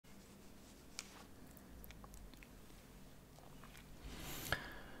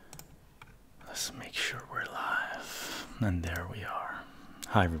And there we are.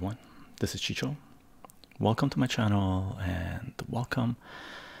 Hi everyone, this is Chycho. Welcome to my channel and welcome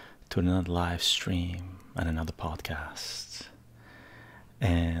to another live stream and another podcast.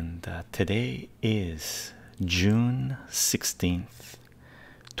 And today is June 16th,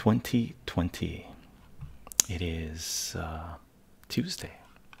 2020. It is Tuesday.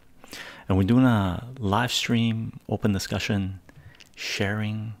 And we're doing a live stream, open discussion,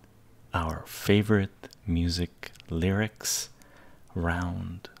 sharing our favorite music lyrics,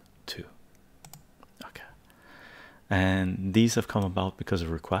 round 2. Okay, and these have come about because of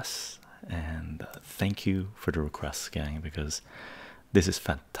requests, and thank you for the requests, gang, because this is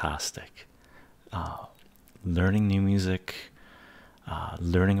fantastic. Learning new music,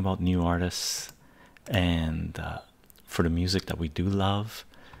 learning about new artists, and for the music that we do love,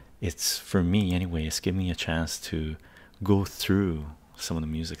 it's, for me anyway, it's giving me a chance to go through some of the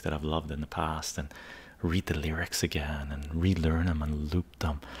music that I've loved in the past and read the lyrics again and relearn them and loop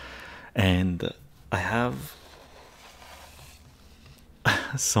them. And I have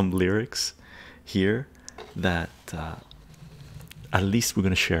some lyrics here that at least we're going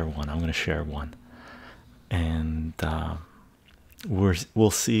to share one. I'm going to share one, and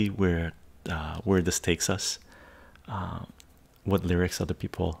we'll see where this takes us, what lyrics other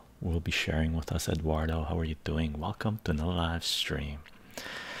people will be sharing with us. Eduardo, how are you doing? Welcome to another live stream.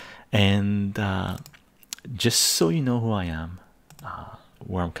 And just so you know who I am,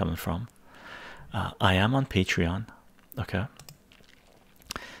 where I'm coming from, I am on Patreon. Okay,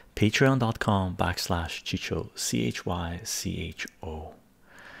 patreon.com/chycho, CHYCHO.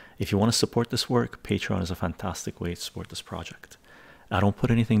 If you want to support this work, Patreon is a fantastic way to support this project. I don't put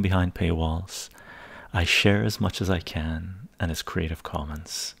anything behind paywalls. I share as much as I can, and it's Creative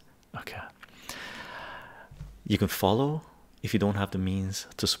Commons. Okay, you can follow if you don't have the means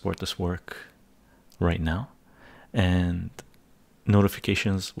to support this work right now, and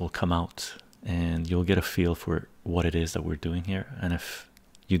notifications will come out and you'll get a feel for what it is that we're doing here. And if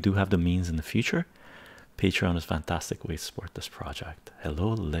you do have the means in the future, Patreon is a fantastic way to support this project.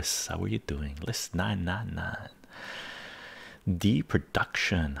 Hello Liz, how are you doing? Liz 999. D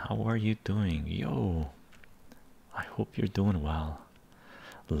Production, how are you doing? Yo, I hope you're doing well.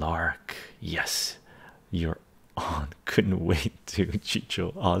 Lark, yes, you're on. Couldn't wait to.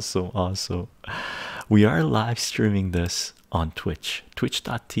 Chycho, awesome. We are live streaming this on Twitch,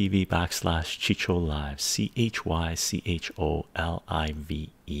 twitch.tv/chycho live, CHYCHOLIVE.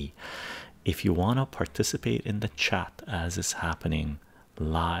 If you want to participate in the chat as it's happening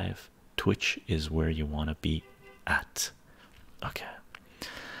live, Twitch is where you want to be at. Okay,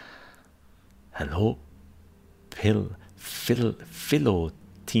 hello Philo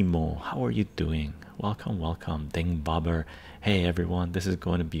Timo, how are you doing? Welcome Ding Bobber. Hey everyone, this is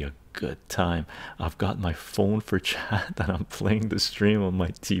going to be a good time. I've got my phone for chat and I'm playing the stream on my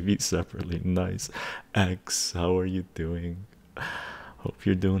TV separately. Nice. X, how are you doing? Hope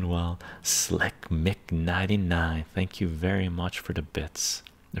you're doing well. Slick Mick 99, thank you very much for the bits,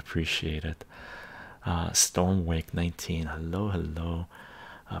 appreciate it. Stormwake 19, hello.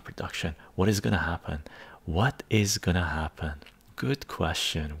 Production, what is gonna happen? Good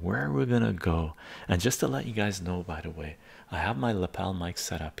question. Where are we gonna go? And just to let you guys know, by the way, I have my lapel mic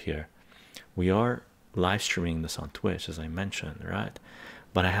set up here. We are live streaming this on Twitch, as I mentioned, right?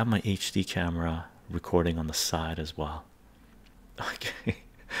 But I have my HD camera recording on the side as well. Okay,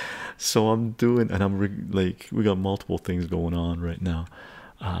 so I'm doing, and like, we got multiple things going on right now,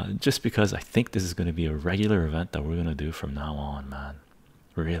 just because I think this is going to be a regular event that we're going to do from now on, man.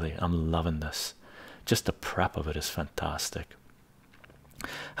 Really, I'm loving this. Just the prep of it is fantastic.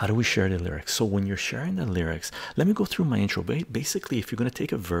 How do we share the lyrics? So when you're sharing the lyrics, let me go through my intro. Basically, if you're going to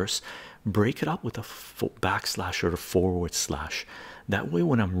take a verse, break it up with a backslash or a forward slash. That way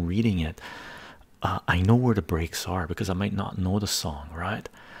when I'm reading it, I know where the breaks are, because I might not know the song, right?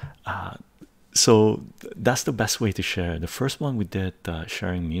 So that's the best way to share. The first one we did,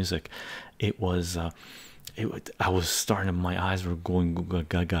 sharing music, it was I was starting, my eyes were going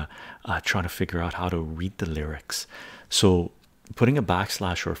gaga, trying to figure out how to read the lyrics. So putting a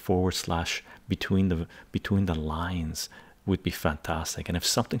backslash or a forward slash between the lines would be fantastic. And if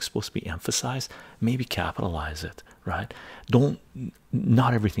something's supposed to be emphasized, maybe capitalize it, right?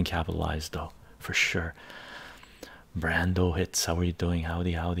 Not everything capitalized though, for sure. Brando hits, how are you doing?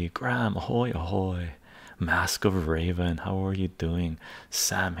 Howdy. Graham, ahoy. Mask of Raven, how are you doing?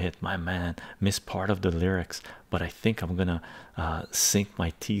 Sam hit, my man, missed part of the lyrics, but I think I'm gonna sink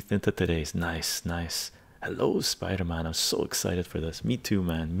my teeth into today's. Nice. Hello Spider-Man, I'm so excited for this. Me too,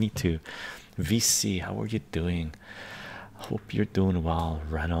 man, me too. VC, how are you doing? Hope you're doing well.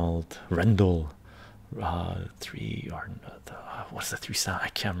 Rendell, Three or what's the three sound? I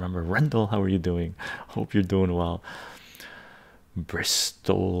can't remember. Rendell, how are you doing? Hope you're doing well.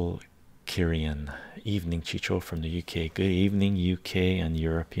 Bristol Kyrian, evening Chicho from the UK. Good evening, UK and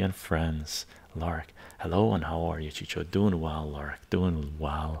European friends. Lark, hello, and how are you, Chicho? Doing well, Lark, doing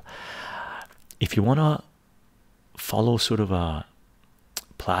well. If you want to follow sort of a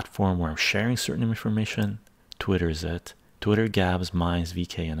platform where I'm sharing certain information, Twitter is it. Twitter, Gabs, Minds,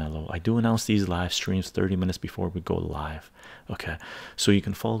 VK, and LO. I do announce these live streams 30 minutes before we go live. Okay, so you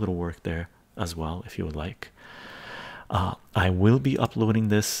can follow the work there as well if you would like. I will be uploading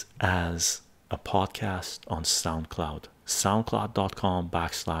this as a podcast on SoundCloud,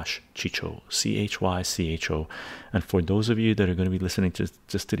 soundcloud.com/chycho, CHYCHO. And for those of you that are going to be listening to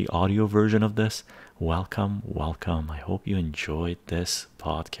just to the audio version of this, welcome, welcome. I hope you enjoyed this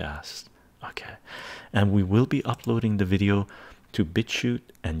podcast. Okay, and we will be uploading the video to BitChute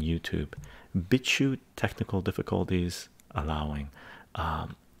and YouTube. BitChute, technical difficulties allowing.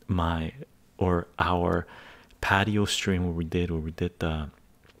 Our patio stream where we did the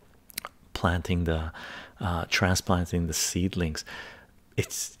planting the transplanting the seedlings,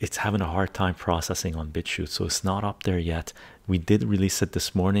 it's having a hard time processing on BitChute, so it's not up there yet. We did release it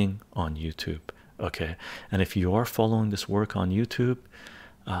this morning on YouTube. Okay, and if you are following this work on YouTube,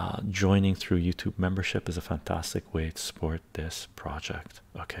 joining through YouTube membership is a fantastic way to support this project.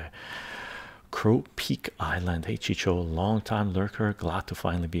 Okay, Crow Peak Island, hey Chicho, long time lurker, glad to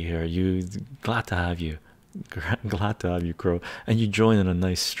finally be here. Glad to have you, glad to have you, Crow. And you joined in a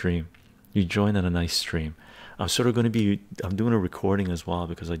nice stream. I'm sort of going to be, I'm doing a recording as well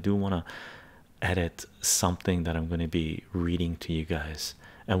because I do want to edit something that I'm going to be reading to you guys,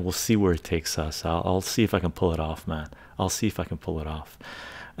 and we'll see where it takes us. I'll see if I can pull it off, man. I'll see if I can pull it off.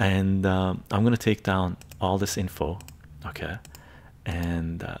 And I'm going to take down all this info, okay,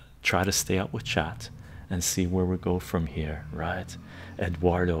 and try to stay up with chat and see where we go from here, right?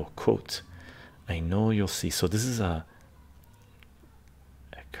 Eduardo, quote, I know you'll see. So this is a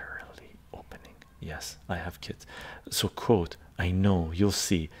curly opening. Yes, I have kids. So quote, I know you'll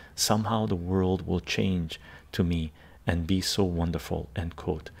see. Somehow the world will change to me and be so wonderful, end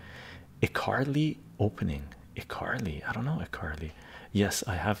quote. Icarly opening. Icarly, I don't know. Icarly, yes,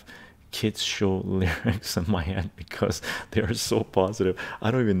 I have kids show lyrics in my head because they are so positive. I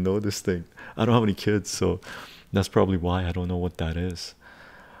don't even know this thing. I don't have any kids, so that's probably why I don't know what that is.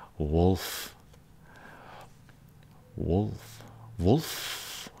 Wolf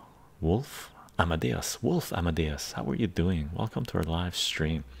Amadeus, Wolf Amadeus, how are you doing? Welcome to our live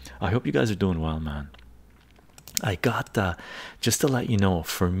stream. I hope you guys are doing well, man. I got just to let you know,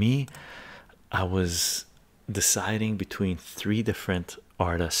 for me, I was deciding between 3 different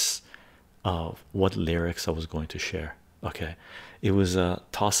artists of what lyrics I was going to share. Okay, it was a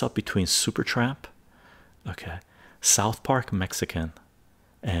toss-up between Supertramp, okay, South Park Mexican,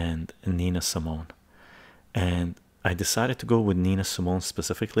 and Nina Simone. And I decided to go with Nina Simone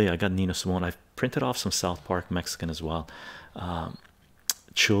specifically. I got Nina Simone. I've printed off some South Park Mexican as well,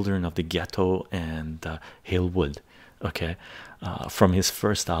 Children of the Ghetto and Hillwood, okay, from his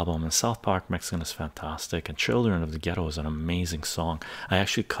first album. And South Park Mexican is fantastic, and Children of the Ghetto is an amazing song. I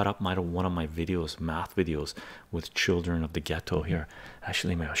actually cut up one of my videos, math videos, with Children of the Ghetto here.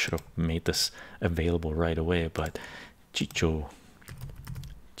 Actually, maybe I should have made this available right away, but chycho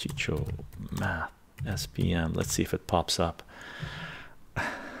math SPM, let's see if it pops up.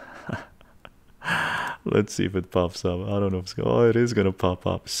 Let's see if it pops up. I don't know if it's oh, it is gonna pop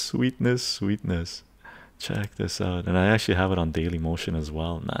up. Sweetness, check this out. And I actually have it on Daily Motion as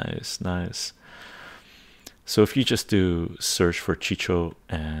well. Nice. So if you just do search for Chycho,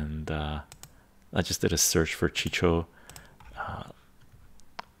 and I just did a search for Chycho.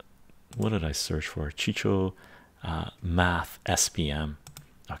 What did I search for? Chycho math SPM.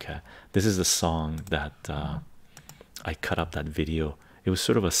 Okay, this is the song that I cut up that video. It was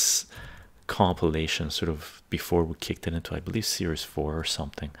sort of a compilation, sort of before we kicked it into, I believe, series 4 or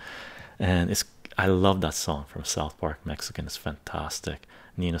something. And I love that song from South Park Mexican. It's fantastic.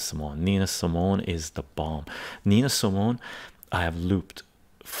 Nina Simone is the bomb. Nina Simone, I have looped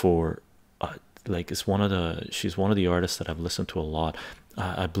for like, it's she's one of the artists that I've listened to a lot.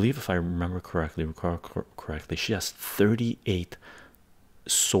 I believe, if I remember correctly, she has 38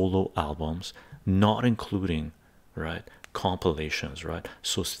 solo albums, not including, right, compilations, right?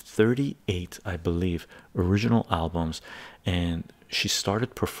 So 38, I believe, original albums. And she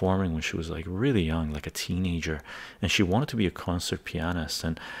started performing when she was like really young, like a teenager, and she wanted to be a concert pianist.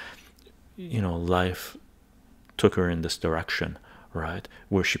 And you know, life took her in this direction, right?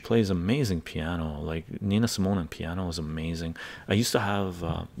 Where she plays amazing piano. Like Nina Simone and piano is amazing. I used to have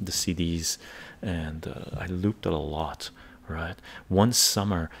the CDs, and I looped it a lot, right? One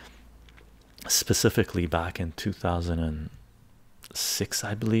summer, specifically back in 2006,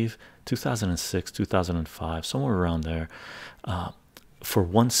 I believe, 2006, 2005, somewhere around there, for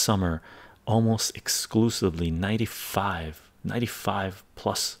one summer, almost exclusively 95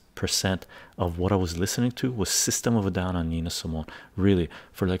 plus percent of what I was listening to was System of a Down on Nina Simone. Really,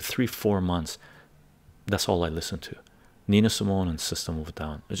 for like 3-4 months, that's all I listened to. Nina Simone and System of a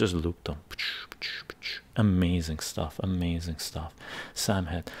Down. I just looped them. Amazing stuff, amazing stuff. Sam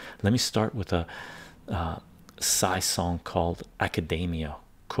Head. Let me start with a Psy song called Academia.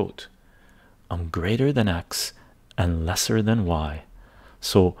 Quote, I'm greater than X and lesser than Y.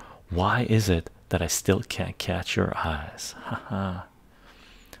 So why is it that I still can't catch your eyes? Haha.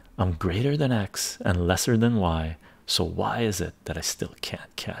 I'm greater than X and lesser than Y. So why is it that I still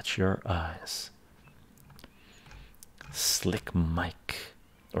can't catch your eyes? Slick Mike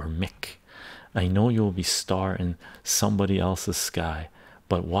or Mick. I know you'll be star in somebody else's sky,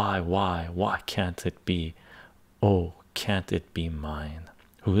 but why can't it be? Oh, can't it be mine?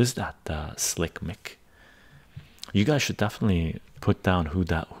 Who is that Slick Mick? You guys should definitely put down who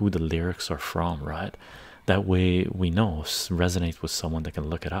the lyrics are from, right? That way we know, resonate with someone that can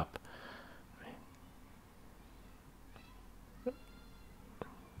look it up.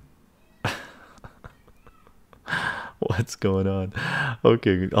 What's going on?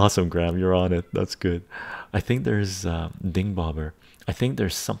 Okay, awesome, Graham, you're on it. That's good. I think there's Ding Bobber. I think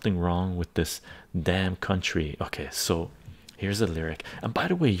there's something wrong with this damn country. Okay, so here's a lyric, and by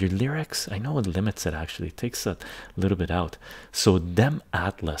the way, your lyrics, I know it limits it, actually it takes a little bit out. So Dem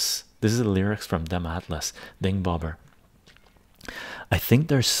Atlas, this is the lyrics from Dem Atlas. Ding Bobber. I think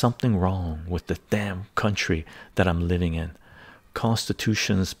there's something wrong with the damn country that I'm living in.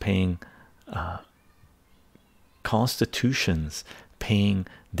 Constitutions paying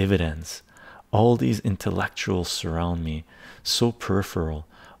dividends. All these intellectuals surround me, so peripheral,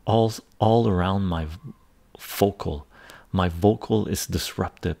 all around my vocal. My vocal is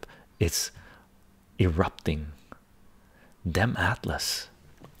disruptive, it's erupting. Dem Atlas.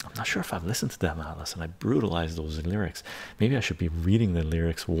 I'm not sure if I've listened to Dem Atlas, and I brutalized those lyrics. Maybe I should be reading the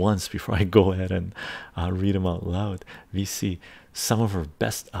lyrics once before I go ahead and read them out loud. VC, some of her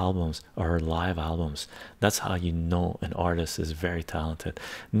best albums are her live albums. That's how you know an artist is very talented.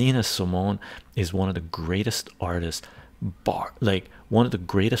 Nina Simone is one of the greatest artists, like one of the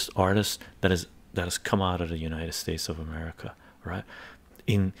greatest artists that has come out of the United States of America, right?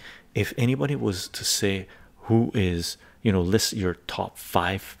 If anybody was to say who is, you know, list your top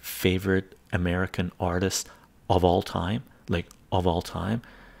 5 favorite American artists of all time, like of all time,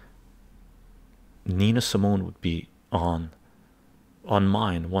 Nina Simone would be on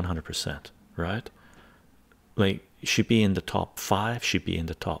mine 100%, right? Like she'd be in the top 5, she'd be in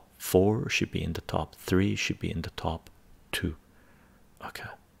the top 4, she'd be in the top 3, she'd be in the top 2. Okay,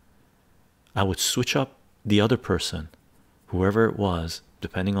 I would switch up the other person, whoever it was,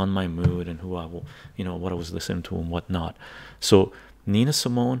 depending on my mood and who I will, you know, what I was listening to and whatnot. So Nina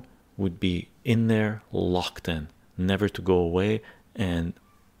Simone would be in there, locked in, never to go away, and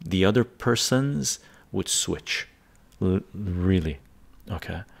the other persons would switch. Really,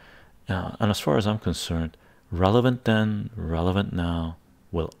 okay. And as far as I'm concerned, relevant then, relevant now,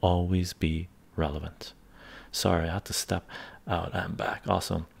 will always be relevant. Sorry, I had to step out. I'm back.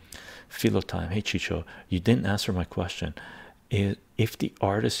 Awesome. Philo time. Hey Chycho, you didn't answer my question. If the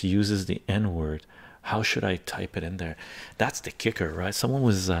artist uses the N-word, how should I type it in there? That's the kicker, right? Someone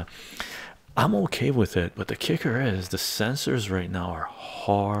was I'm okay with it, but the kicker is the censors right now are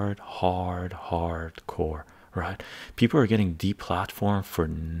hardcore, right? People are getting deplatformed for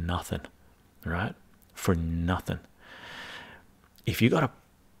nothing, right? For nothing. If you gotta,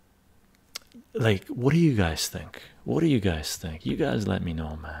 like, what do you guys think? What do you guys think? You guys let me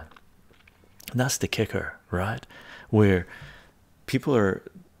know, man. That's the kicker, right? Where people are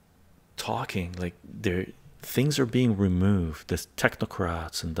talking like their things are being removed. The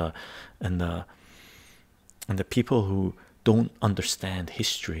technocrats and the people who don't understand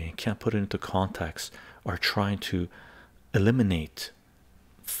history and can't put it into context are trying to eliminate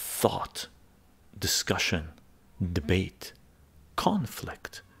thought, discussion, debate,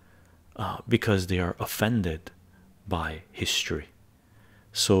 conflict, because they are offended by history.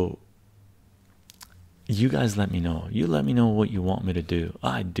 So you guys let me know. You let me know what you want me to do.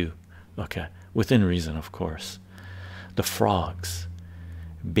 I do. Okay, within reason, of course. The frogs,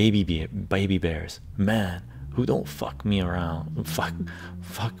 baby bears, man who don't fuck me around,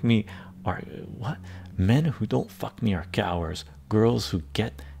 fuck me are what? Men who don't fuck me are cowards. Girls who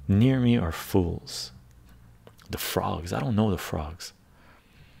get near me are fools. The frogs, I don't know the frogs.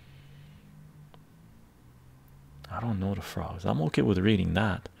 I don't know the frogs. I'm okay with reading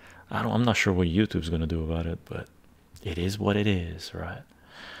that. I'm not sure what YouTube's gonna do about it, but it is what it is, right?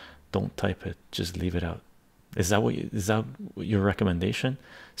 Don't type it, just leave it out. Is that your recommendation,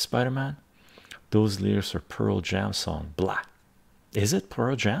 Spider-Man? Those lyrics are Pearl Jam song, Black. Is it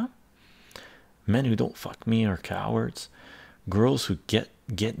Pearl Jam? Men who don't fuck me are cowards. Girls who get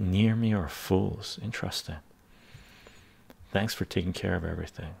near me are fools. Interesting. Thanks for taking care of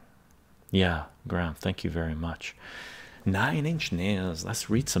everything. Yeah, Graham, thank you very much. 9 Inch Nails. Let's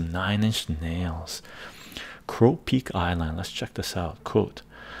read some 9 Inch Nails. Crow Peak Island. Let's check this out. Quote,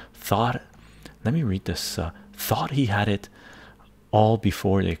 thought, let me read this. Thought he had it all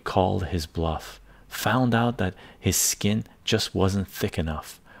before they called his bluff. Found out that his skin just wasn't thick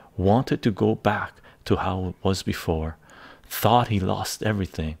enough. Wanted to go back to how it was before. Thought he lost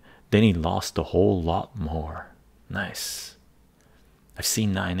everything. Then he lost a whole lot more. Nice. I've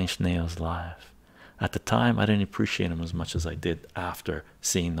seen 9 Inch Nails live. At the time, I didn't appreciate them as much as I did after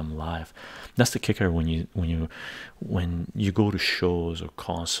seeing them live. That's the kicker when you go to shows or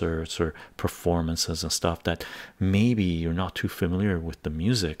concerts or performances and stuff that maybe you're not too familiar with the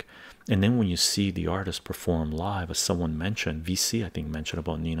music, and then when you see the artist perform live, as someone mentioned, VC I think mentioned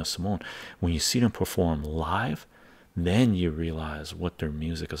about Nina Simone, when you see them perform live, then you realize what their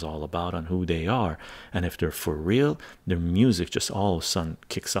music is all about and who they are, and if they're for real, their music just all of a sudden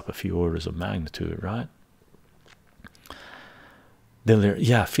kicks up a few orders of magnitude, right?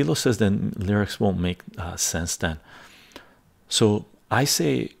 Yeah, Philo says then lyrics won't make sense then. So I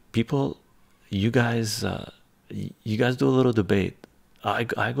say, people, you guys do a little debate. I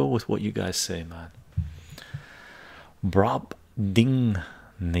go with what you guys say, man. Brob Ding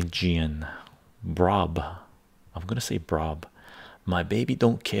Nijian. Brob, I'm gonna say Brob. My baby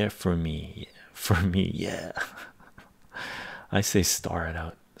don't care for me. For me, yeah. I say star it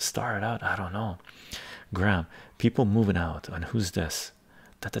out. Star it out. I don't know. Graham, people moving out. And who's this?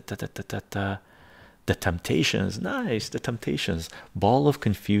 The Temptations. Nice. The Temptations. Ball of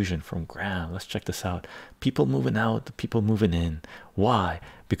Confusion from Graham. Let's check this out. People moving out. People moving in. Why?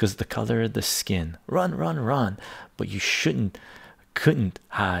 Because the color of the skin. Run, run, run. But you couldn't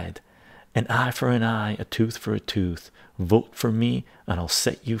hide. An eye for an eye, a tooth for a tooth. Vote for me and I'll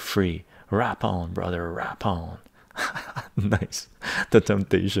set you free. Rap on, brother, rap on. Nice. The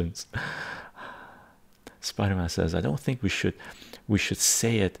Temptations. Spider-Man says, I don't think we should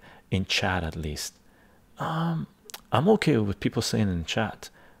say it in chat at least. I'm okay with people saying it in chat.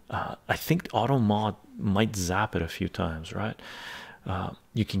 I think auto mod might zap it a few times, right?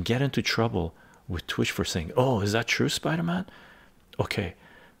 You can get into trouble with Twitch for saying, oh, is that true, Spider-Man? Okay,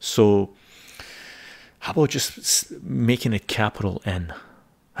 so how about just making it capital N?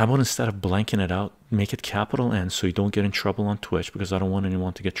 How about instead of blanking it out, make it capital N so you don't get in trouble on Twitch, because I don't want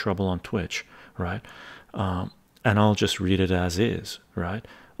anyone to get trouble on Twitch, right? And I'll just read it as is, right?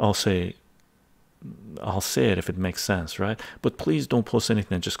 I'll say it if it makes sense, right? But please don't post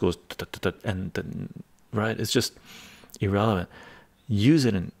anything that just goes and right? It's just irrelevant. Use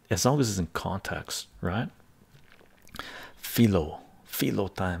it in, as long as it's in context, right? Philo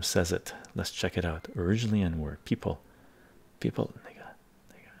time says it. Let's check it out. Originally N-word. People nigga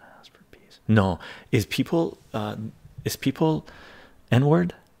ask for peace. No, is people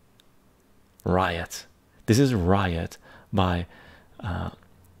N-word? Riot. This is Riot by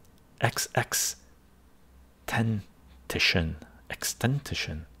Extentation.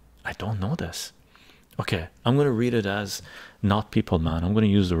 I don't know this. Okay, I'm gonna read it as not people, man. I'm gonna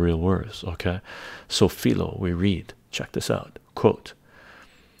use the real words. Okay, so Philo, we read, check this out. Quote,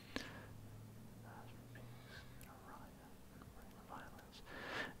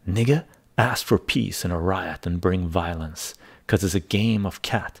 nigga ask for peace in a riot and bring violence, cause it's a game of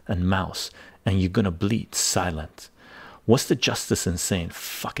cat and mouse and you're gonna bleed silent. What's the justice in saying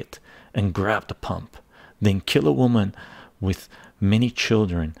fuck it and grab the pump, then kill a woman with many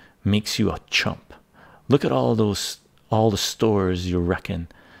children makes you a chump? Look at all the stores you reckon.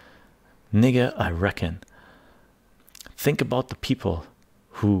 Nigga, I reckon. Think about the people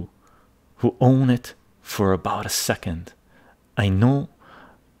who own it for about a second. I know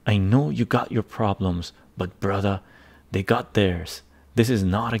you got your problems, but brother, they got theirs. This is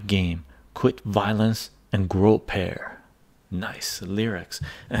not a game. Quit violence and grow pair. Nice lyrics.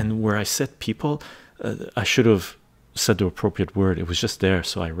 And where I said people, I should have said the appropriate word. It was just there,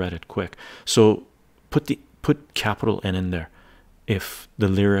 so I read it quick. So put capital N in there if the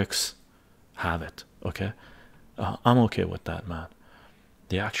lyrics have it. Okay, I'm okay with that, man.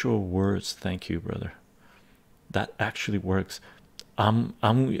 The actual words, thank you, brother. That actually works.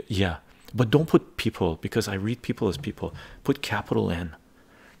 Yeah, but don't put people, because I read people as people. Put capital N.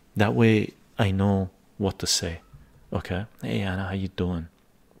 That way I know what to say. Okay. Hey Anna, how you doing?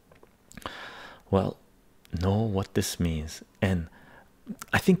 Well, know what this means, and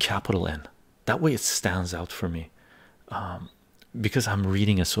I think capital N. That way it stands out for me, because I'm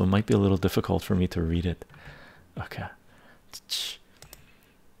reading it, so it might be a little difficult for me to read it. Okay,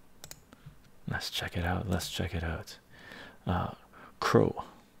 let's check it out. Let's check it out. Crow.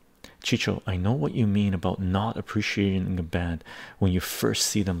 Chycho, I know what you mean about not appreciating a band when you first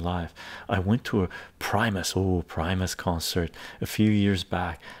see them live. I went to a Primus concert a few years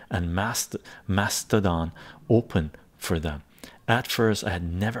back, and Mastodon opened for them. At first, I had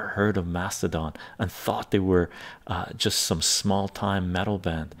never heard of Mastodon and thought they were just some small-time metal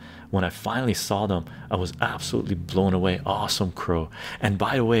band. When I finally saw them, I was absolutely blown away. Awesome, Crow. And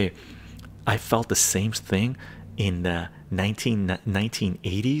by the way, I felt the same thing in the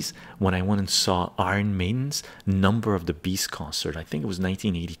 1980s when I went and saw Iron Maiden's Number of the Beast concert. I think it was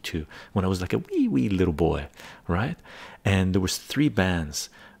 1982, when I was like a wee little boy, right? And there was 3 bands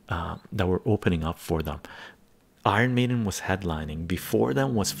that were opening up for them. Iron Maiden was headlining. Before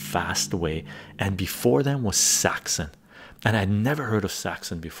them was Fastway, and before them was Saxon. And I'd never heard of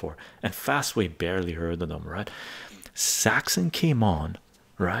Saxon before, and Fastway barely heard of them, right? Saxon came on,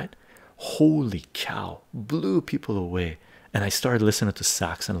 right? Holy cow, blew people away. And I started listening to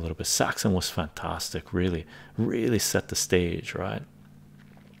Saxon a little bit. Saxon was fantastic, really set the stage, right?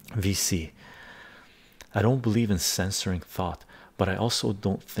 VC, I don't believe in censoring thought, but I also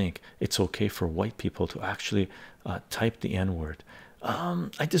don't think it's okay for white people to actually type the N-word.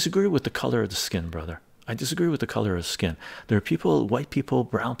 I disagree with the color of the skin, brother. I disagree with the color of skin. There are people, white people,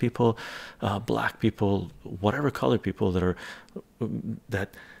 brown people, black people, whatever color people that are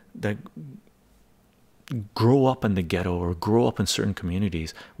that grow up in the ghetto or grow up in certain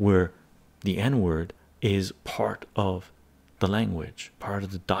communities where the N-word is part of the language, part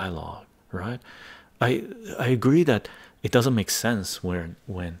of the dialogue, right? I agree that it doesn't make sense when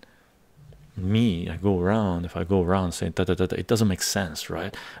I go around saying da, da, da, da, it doesn't make sense,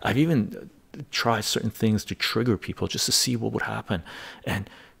 right? I've even tried certain things to trigger people just to see what would happen, and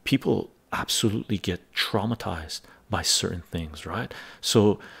people absolutely get traumatized by certain things, right?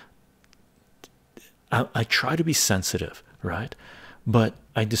 So I try to be sensitive, right? But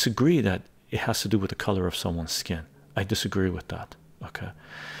I disagree that it has to do with the color of someone's skin. I disagree with that. Okay.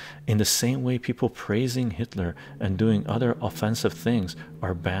 In the same way, people praising Hitler and doing other offensive things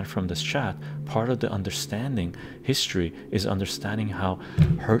are banned from this chat. Part of the understanding history is understanding how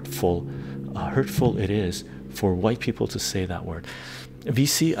hurtful it is for white people to say that word.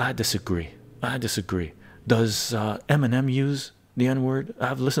 VC, I disagree. Does Eminem use the N-word?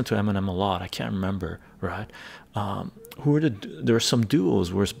 I've listened to Eminem a lot. I can't remember, right? There are some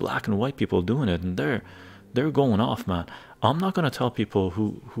duos where it's black and white people doing it, and they're going off, man. I'm not going to tell people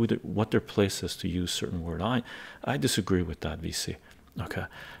what their place is to use certain word. I disagree with that, VC. Okay,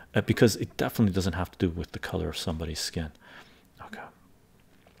 because it definitely doesn't have to do with the color of somebody's skin. Okay.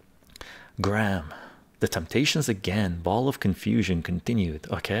 Graham, the temptations again, ball of confusion continued.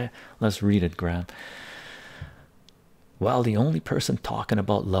 Okay, let's read it, Graham. Well, the only person talking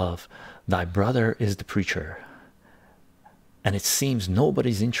about love, thy brother, is the preacher, and it seems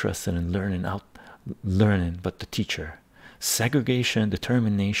nobody's interested in learning but the teacher. Segregation,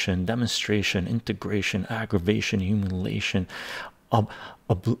 determination, demonstration, integration, aggravation, humiliation,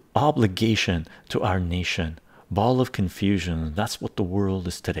 obligation to our nation, ball of confusion. That's what the world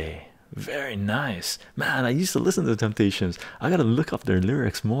is today. Very nice, man. I used to listen to the Temptations. I gotta look up their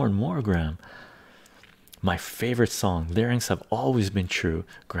lyrics more and more, Graham. My favorite song. Lyrics have always been true,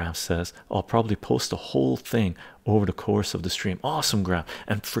 Graham says. I'll probably post the whole thing over the course of the stream. Awesome, Graham,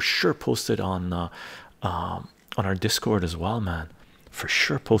 and for sure post it on our Discord as well, man. For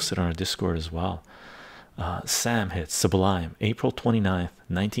sure post it on our Discord as well. Sam hits Sublime, April 29th,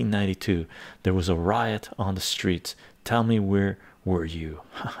 1992. There was a riot on the streets. Tell me, where were you?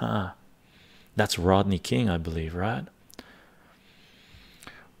 Haha. That's Rodney King, I believe, right?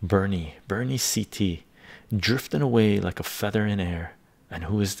 Bernie CT, drifting away like a feather in air. And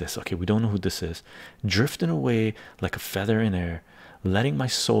who is this? Okay, we don't know who this is. Drifting away like a feather in air, letting my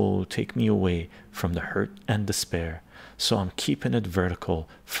soul take me away from the hurt and despair. So I'm keeping it vertical,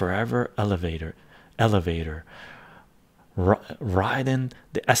 forever elevator, riding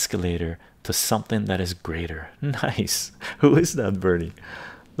the escalator to something that is greater. Nice. Who is that, Bernie?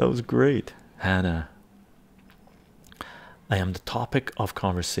 That was great. Hannah, I am the topic of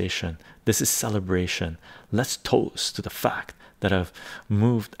conversation. This is celebration. Let's toast to the fact that I've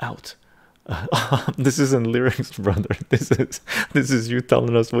moved out This isn't lyrics, brother. This is you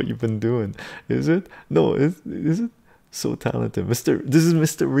telling us what you've been doing. Is it? No, is it? So talented, Mr. This is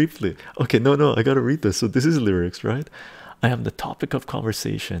Mr. Replay. Okay, no, I gotta read this. So this is lyrics, right? I am the topic of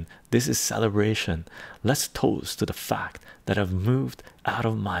conversation. This is celebration. Let's toast to the fact that I've moved out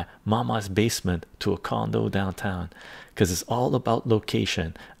of my mama's basement to a condo downtown, because it's all about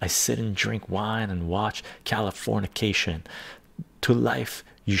location. I sit and drink wine and watch Californication. To life,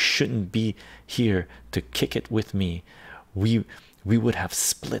 you shouldn't be here to kick it with me. We would have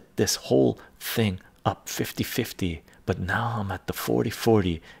split this whole thing up 50-50, but now I'm at the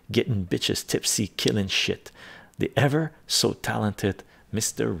 40-40, getting bitches tipsy, killing shit. The ever so talented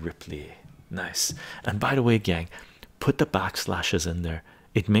Mr. Ripley. Nice. And by the way, gang, put the backslashes in there.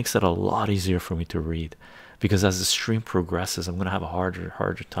 It makes it a lot easier for me to read, because as the stream progresses, I'm gonna have a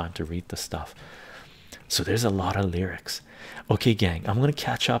harder time to read the stuff. So there's a lot of lyrics. Okay, gang, I'm gonna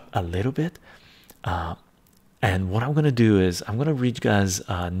catch up a little bit, and what I'm gonna do is I'm gonna read you guys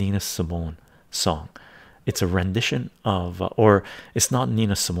Nina Simone song. It's a rendition of or it's not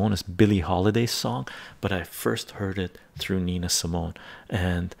Nina Simone, it's Billie Holiday's song, but I first heard it through Nina Simone,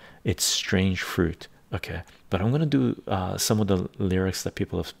 and it's Strange Fruit. Okay, but I'm gonna do some of the lyrics that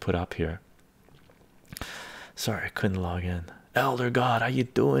people have put up here. Sorry, I couldn't log in. Elder God, how you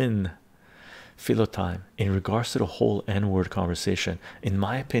doing? Philo time. In regards to the whole N-word conversation, in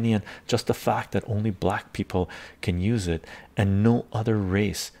my opinion, just the fact that only black people can use it and no other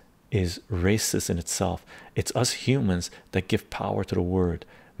race is racist in itself. It's us humans that give power to the word.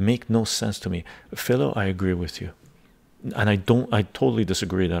 Make no sense to me. Philo, I agree with you, and I totally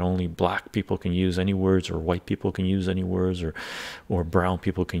disagree that only black people can use any words, or white people can use any words, or brown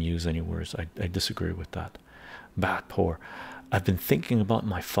people can use any words. I disagree with that. Bad poor. I've been thinking about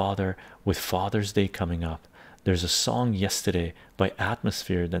my father with Father's Day coming up. There's a song yesterday by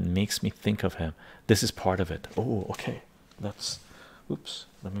Atmosphere that makes me think of him. This is part of it. Oh, okay. That's, oops,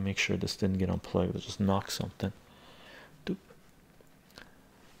 let me make sure this didn't get unplugged. I just knocked something. Doop.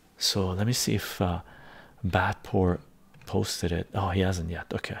 So let me see if Bad Poor posted it. Oh, he hasn't yet.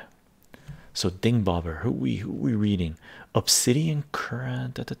 Okay. So Ding Bobber, who we reading? Obsidian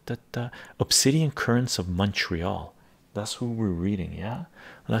Current, Obsidian Currents of Montreal. That's who we're reading. Yeah,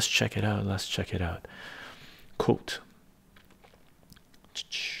 let's check it out. Let's check it out. Quote: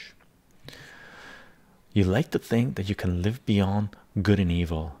 you like to think that you can live beyond good and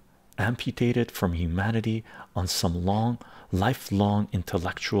evil, amputated from humanity on some lifelong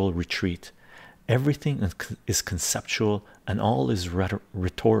intellectual retreat. Everything is conceptual and all is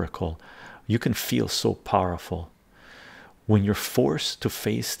rhetorical. You can feel so powerful. When you're forced to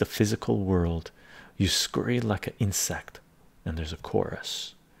face the physical world, you scurry like an insect. And there's a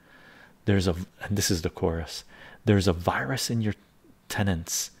chorus. And this is the chorus. There's a virus in your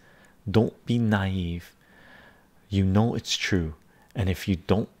tenants. Don't be naive. You know it's true. And if you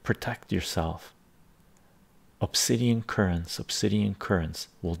don't protect yourself, obsidian currents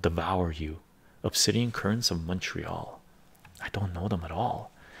will devour you. Obsidian Currents of Montreal. I don't know them at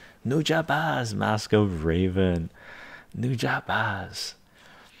all. Nujabaz, Mask of Raven. Nujabaz.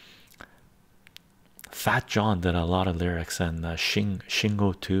 Fat John did a lot of lyrics, and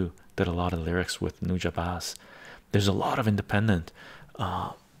Shingo too did a lot of lyrics with Nujabaz. There's a lot of independent,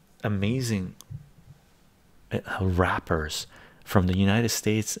 amazing rappers from the United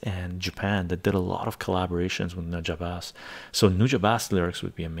States and Japan that did a lot of collaborations with Nujabaz. So Nujabaz lyrics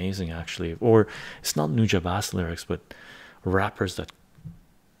would be amazing, actually. Or it's not Nujabaz lyrics, but rappers that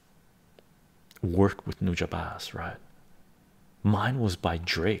work with Nujabaz, right? Mine was by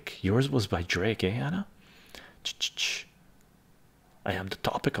Drake. Yours was by Drake, eh, Anna? I am the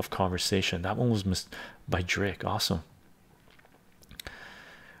topic of conversation. That one was by Drake. Awesome.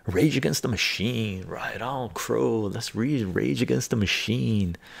 Rage Against the Machine. Right on, Crow. Let's read Rage Against the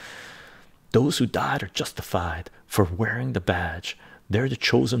Machine. Those who died are justified for wearing the badge. They're the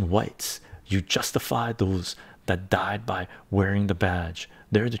chosen whites. You justify those that died by wearing the badge.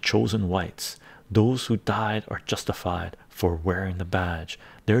 They're the chosen whites. Those who died are justified for wearing the badge.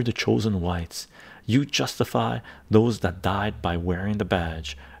 They're the chosen whites. You justify those that died by wearing the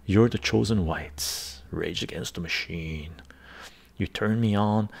badge. You're the chosen whites. Rage Against the Machine. You turn me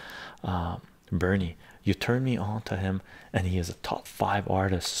on, Bernie. You turn me on to him, and he is a top 5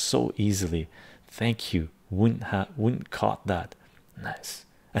 artist so easily. Thank you. Wouldn't caught that. Nice.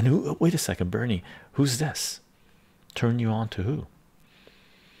 And who? Wait a second, Bernie. Who's this? Turn you on to who?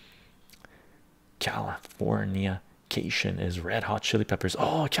 Californication is Red Hot Chili Peppers.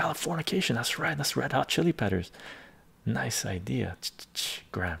 Oh, Californication. That's right. That's Red Hot Chili Peppers. Nice idea.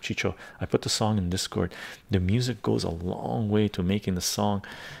 Graham Chycho. I put the song in Discord. The music goes a long way to making the song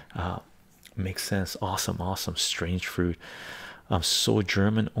Makes sense. Awesome, awesome. Strange fruit. So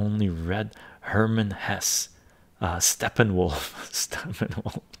German. Only read Hermann Hesse. Steppenwolf.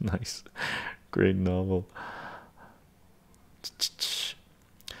 Steppenwolf. Nice. Great novel.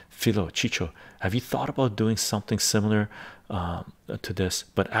 Philo, Chicho, have you thought about doing something similar to this,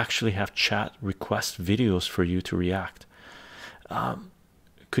 but actually have chat request videos for you to react?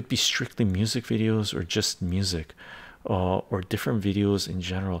 Could be strictly music videos or just music, or different videos in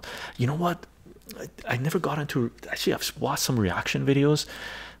general. You know what? I never got into, actually I've watched some reaction videos.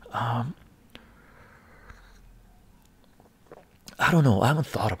 I don't know. I haven't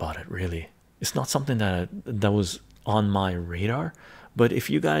thought about it really. It's not something that was on my radar. But if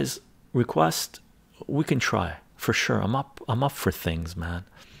you guys request, we can try for sure. I'm up for things, man.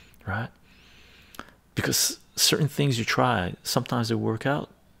 Right? Because certain things you try, sometimes they work out,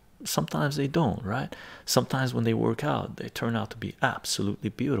 sometimes they don't. Right? Sometimes when they work out, they turn out to be absolutely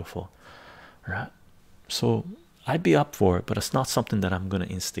beautiful. Right? So I'd be up for it, but it's not something that I'm gonna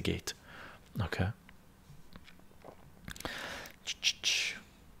instigate. Okay.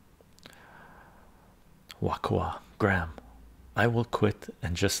 Wakwa Graham, I will quit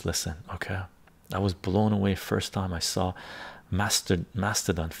and just listen. Okay. I was blown away first time I saw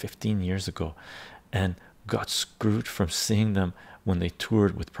Mastodon 15 years ago, and got screwed from seeing them when they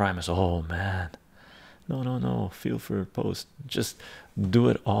toured with Primus. Oh man, no, no, no. Feel for a post. Just do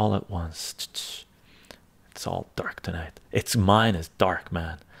it all at once. It's all dark tonight. It's mine is dark,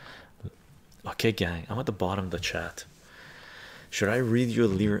 man. Okay, gang. I'm at the bottom of the chat. Should I read you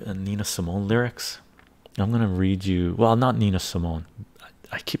a Nina Simone lyrics? I'm gonna read you. Well, not Nina Simone.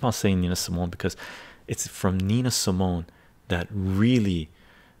 I keep on saying Nina Simone because it's from Nina Simone that really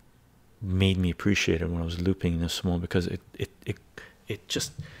made me appreciate it when I was looping Nina Simone, because it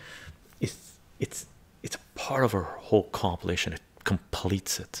just it's a part of her whole compilation. It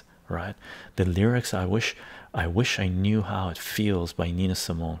completes it, right? The lyrics, I wish I knew how it feels by Nina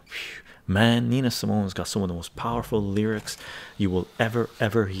Simone. Phew. Man, Nina Simone's got some of the most powerful lyrics you will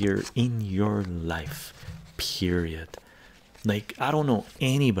ever hear in your life, period. Like, I don't know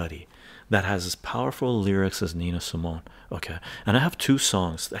anybody that has as powerful lyrics as Nina Simone. Okay, and I have two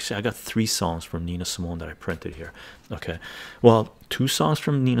songs. Actually, I got 3 songs from Nina Simone that I printed here. Okay, well, 2 songs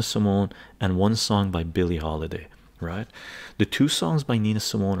from Nina Simone and 1 song by Billie Holiday. Right, the 2 songs by Nina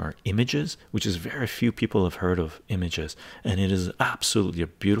Simone are Images, which is very few people have heard of Images, and it is absolutely a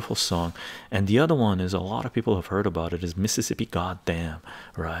beautiful song. And the other one is a lot of people have heard about it, is Mississippi Goddamn.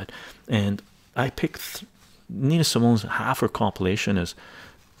 Right, and I picked Nina Simone's half her compilation is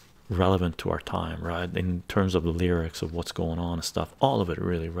relevant to our time, right, in terms of the lyrics of what's going on and stuff. All of it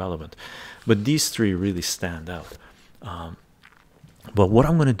really relevant, but these 3 really stand out. But what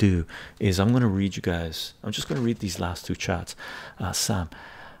I'm going to do is I'm going to read you guys. I'm just going to read these last 2 chats. Sam,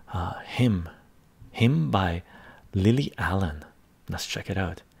 him by Lily Allen. Let's check it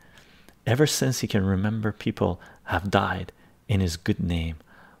out. Ever since he can remember, people have died in his good name,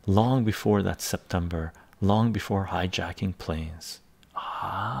 long before that September, long before hijacking planes.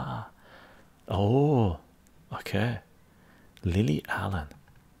 Ah, oh, okay. Lily Allen.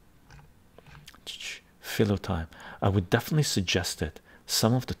 Philo time. I would definitely suggest it.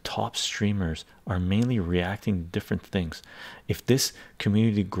 Some of the top streamers are mainly reacting to different things. If this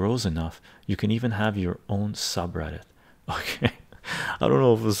community grows enough, you can even have your own subreddit. Okay, I don't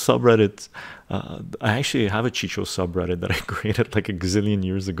know if a subreddit. I actually have a chycho subreddit that I created like a gazillion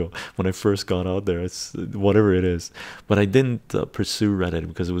years ago when I first got out there. It's whatever it is, but I didn't pursue Reddit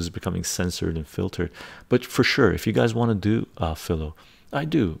because it was becoming censored and filtered. But for sure, if you guys want to do Philo, I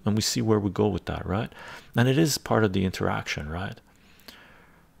do, and we see where we go with that, right? And it is part of the interaction, right?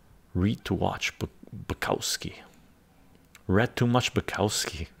 Read to watch Bukowski. Read too much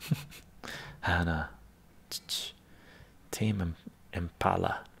Bukowski. Hannah. Tame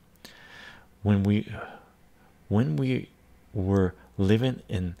Impala. When we were living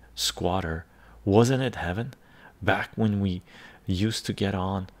in squatter, wasn't it heaven? Back when we used to get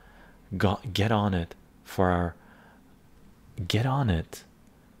on it for our get on it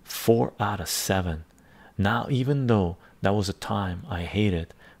 4 out of 7. Now, even though that was a time I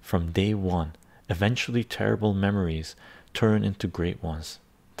hated from day one, eventually terrible memories turn into great ones.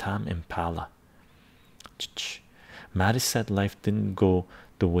 Tam Impala. Maddie said life didn't go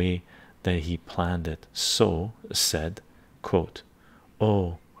the way that he planned it, so said, quote,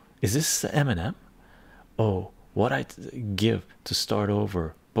 oh, is this Eminem? Oh, what I'd give to start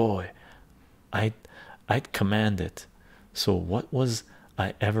over. Boy, I'd command it. So what was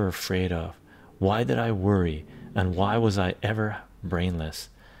I ever afraid of? Why did I worry? And why was I ever brainless?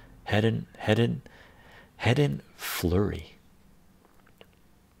 Head in flurry.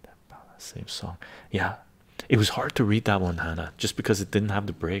 Same song. Yeah, it was hard to read that one, Hannah, just because it didn't have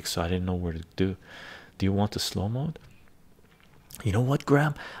the break, so I didn't know where to do. Do you want the slow mode? You know what,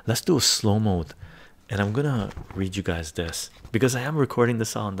 Graham? Let's do a slow mode, and I'm gonna read you guys this because I am recording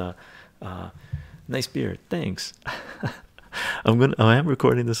this on the nice beard. Thanks. I am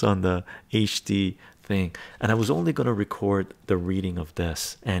recording this on the HD thing, and I was only gonna record the reading of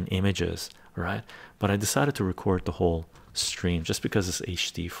this and images, right? But I decided to record the whole stream just because it's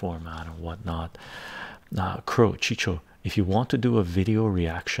HD format and whatnot. Chycho, if you want to do a video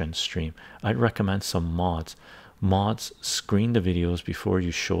reaction stream, I'd recommend some mods screen the videos before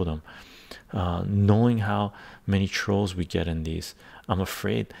you show them. Knowing how many trolls we get in these, I'm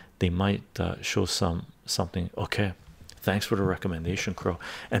afraid they might show something. Okay, thanks for the recommendation, Crow.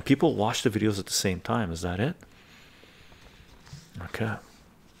 And people watch the videos at the same time, is that it? Okay.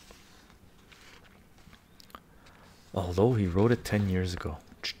 Although he wrote it 10 years ago.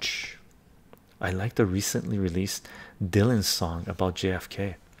 I like the recently released Dylan song about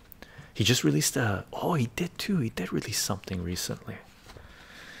JFK. He just released a, oh, he did too. He did release something recently.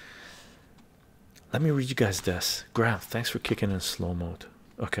 Let me read you guys this. Graham, thanks for kicking in slow mode.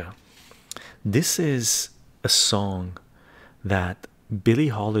 Okay. This is a song that Billie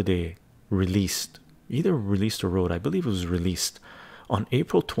Holiday released, either released or wrote. I believe it was released on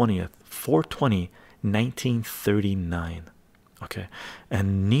April 20th, 4/20, 1939. Okay,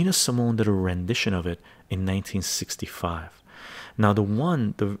 and Nina Simone did a rendition of it in 1965. Now the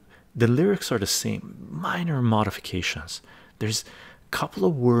lyrics are the same, minor modifications. There's a couple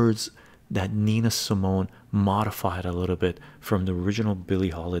of words that Nina Simone modified a little bit from the original Billie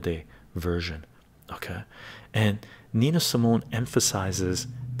Holiday version. Okay, and Nina Simone emphasizes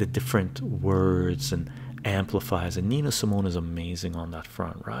the different words and amplifies, and Nina Simone is amazing on that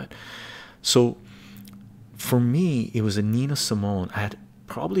front, right? So for me, it was a Nina Simone. I had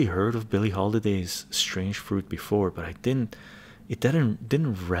probably heard of Billie Holiday's Strange Fruit before, but it didn't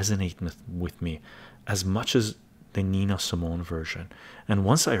resonate with me as much as the Nina Simone version. And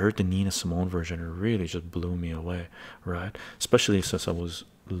once I heard the Nina Simone version, it really just blew me away, right? Especially since I was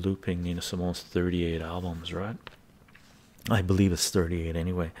looping Nina Simone's 38 albums, right? I believe it's 38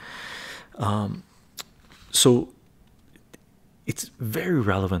 anyway. So it's very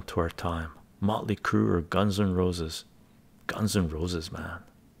relevant to our time. Motley Crue or Guns N' Roses? Guns N' Roses, man.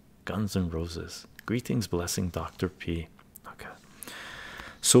 Guns N' Roses. Greetings, blessing, Dr. P. Okay.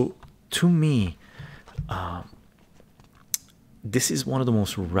 So to me, this is one of the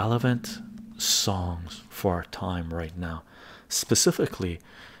most relevant songs for our time right now. Specifically,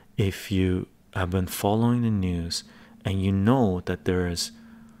 if you have been following the news and you know that there is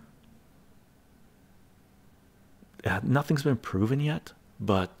nothing's been proven yet,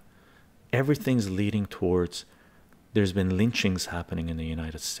 but everything's leading towards there's been lynchings happening in the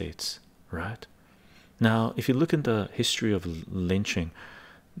United States, right? Now, if you look in the history of lynching,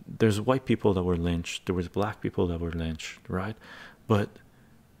 there's white people that were lynched, there was black people that were lynched, right? But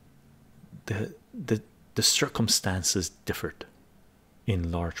the circumstances differed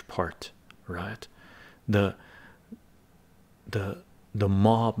in large part, right? The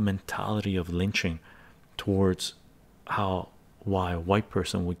mob mentality of lynching towards why a white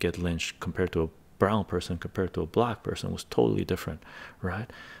person would get lynched compared to a brown person compared to a black person was totally different, right?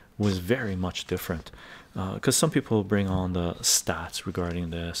 Was very much different, because some people bring on the stats regarding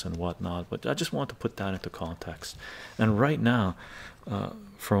this and whatnot, but I just want to put that into context. And right now,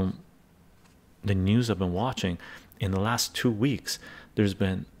 from the news I've been watching, in the last 2 weeks, there's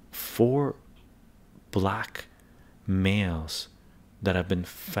been 4 black males that have been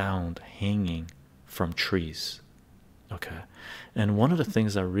found hanging from trees. Okay, and one of the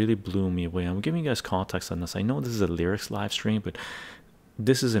things that really blew me away, I'm giving you guys context on this. I know this is a lyrics live stream, but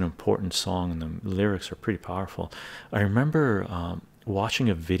this is an important song and the lyrics are pretty powerful. I remember watching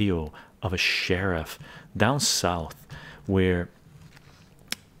a video of a sheriff down south where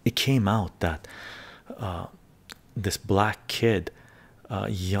it came out that this black kid,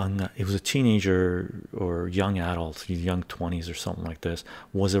 it was a teenager or young adult, young 20s or something like this,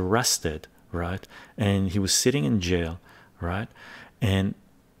 was arrested, right? And he was sitting in jail, right? And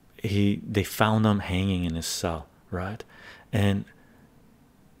they found him hanging in his cell, right? And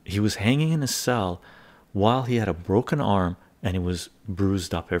he was hanging in his cell while he had a broken arm and he was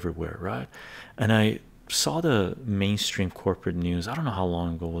bruised up everywhere, right? And I saw the mainstream corporate news. I don't know how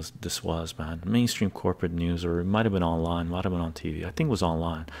long ago this was, man. Mainstream corporate news, or it might have been online, might have been on TV. I think it was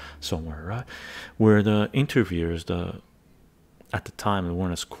online somewhere, right? Where the interviewers, at the time, they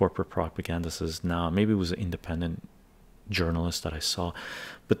weren't as corporate propagandists as now. Maybe it was an independent journalist that I saw,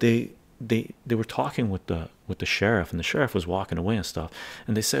 but they they were talking with the sheriff, and the sheriff was walking away and stuff,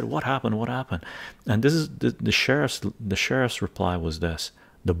 and they said, what happened, what happened? And this is the sheriff's reply was this: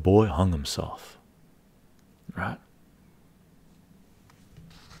 the boy hung himself. Right?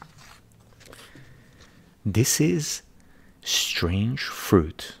 This is Strange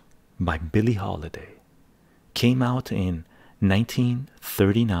Fruit by Billie Holiday. Came out in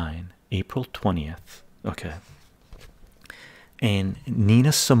 1939, April 20th. Okay. And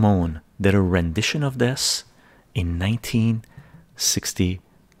Nina Simone did a rendition of this in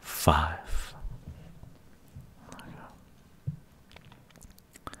 1965.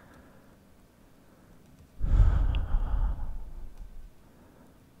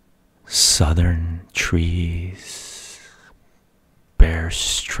 Southern trees bear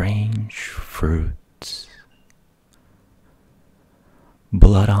strange fruits,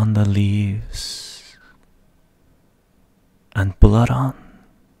 blood on the leaves and blood on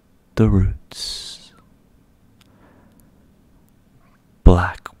the roots,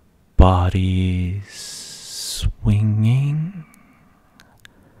 black bodies swinging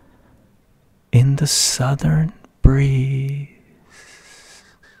in the southern breeze,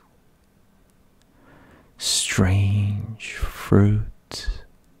 strange fruit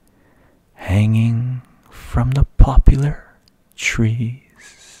hanging from the poplar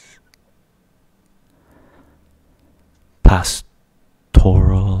trees,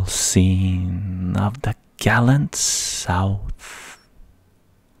 pastoral scene of the gallant South,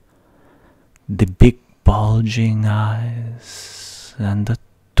 the big bulging eyes and the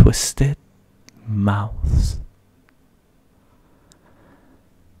twisted mouth,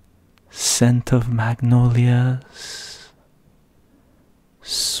 scent of magnolias,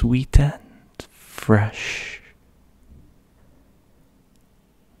 sweet and fresh,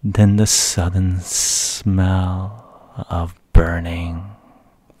 then the sudden smell of burning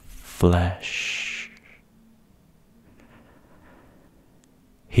flesh.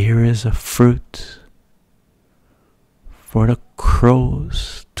 Here is a fruit for the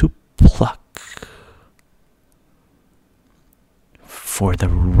crows to pluck, for the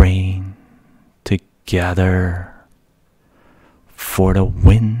rain to gather, for the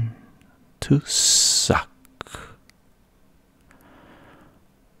wind to suck,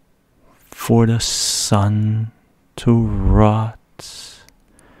 for the sun to rot,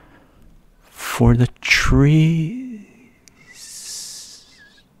 for the trees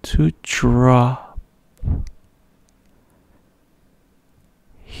to drop.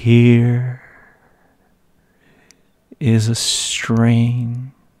 Here is a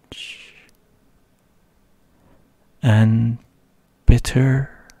strange and bitter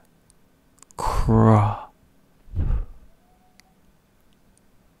crop.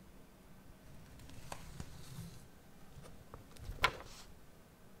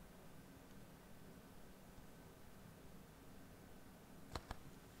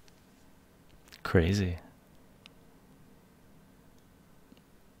 Crazy,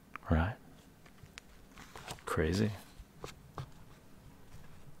 right? Crazy.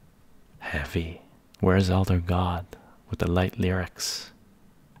 Heavy. Where's Elder God with the light lyrics?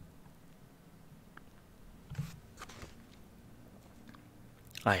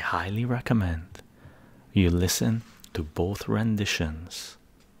 I highly recommend you listen to both renditions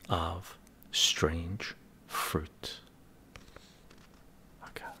of Strange Fruit.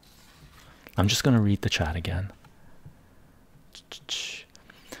 Okay. I'm just going to read the chat again.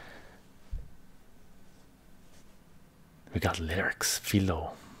 We got lyrics.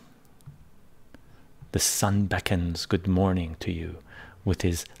 Philo. The sun beckons good morning to you with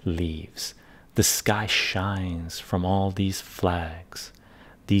his leaves. The sky shines from all these flags.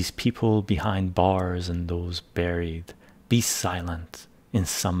 These people behind bars and those buried. Be silent. In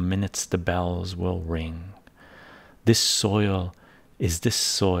some minutes the bells will ring. This soil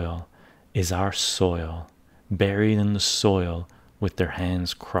is our soil. Buried in the soil with their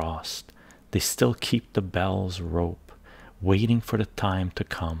hands crossed. They still keep the bells rope, waiting for the time to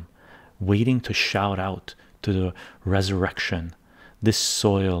come, waiting to shout out to the resurrection. This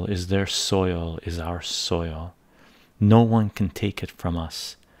soil is their soil, is our soil. No one can take it from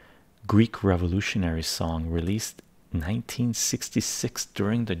us. Greek revolutionary song released 1966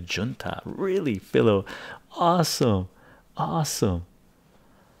 during the junta. Really, Philo? Awesome. Awesome.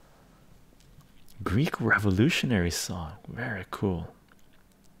 Greek revolutionary song. Very cool.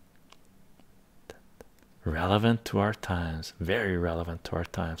 Relevant to our times. Very relevant to our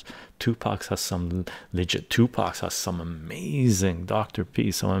times. Tupac has some legit. Tupac has some amazing. Dr.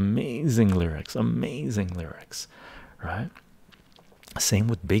 P. Some amazing lyrics. Amazing lyrics. Right? Same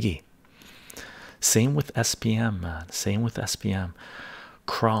with Biggie. Same with SPM, man. Same with SPM.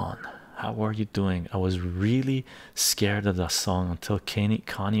 Kron How are you doing? I was really scared of that song until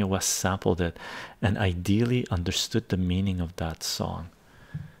Kanye West sampled it and ideally understood the meaning of that song.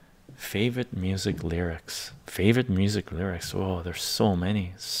 Favorite music lyrics. Favorite music lyrics. Oh, there's so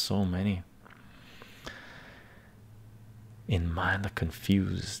many, so many. In mind the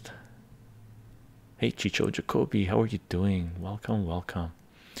confused. Hey Chycho, Jacoby, how are you doing? Welcome, welcome.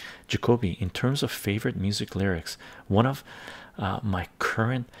 Jacoby, in terms of favorite music lyrics, one of my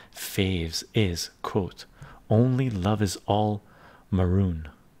current faves is, quote, only love is all maroon.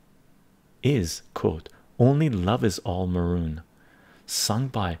 Is, quote, only love is all maroon, sung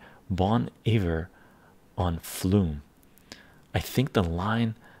by Bon Iver on Flume. I think the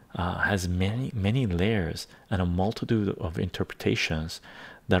line has many layers and a multitude of interpretations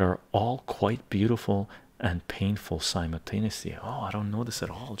that are all quite beautiful and painful simultaneously. Oh, I don't know this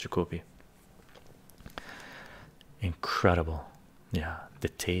at all, Jacoby. Incredible. Yeah, the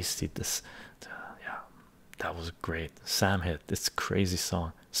tasty, this, yeah, that was great. Sam hit this crazy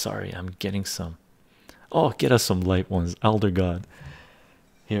song. Sorry, I'm getting some. Oh, get us some light ones, Elder God.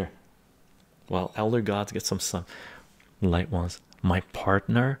 Here, well, Elder Gods, get some light ones. My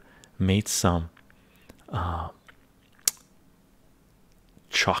partner made some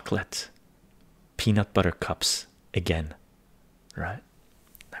chocolate peanut butter cups again, right?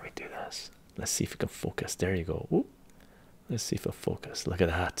 Let me do this. Let's see if we can focus. There you go. Whoop. Let's see if it focus. Look at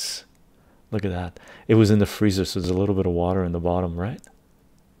that. Look at that. It was in the freezer, so there's a little bit of water in the bottom, right?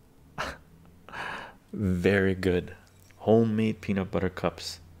 Very good. Homemade peanut butter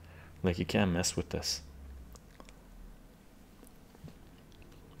cups. Like, you can't mess with this.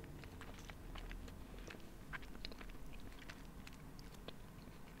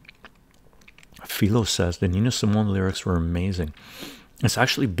 Philo says the Nina Simone lyrics were amazing. It's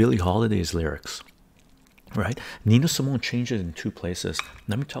actually Billie Holiday's lyrics, right? Nina Simone changed it in two places.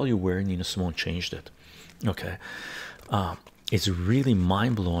 Let me tell you where Nina Simone changed it. Okay, it's really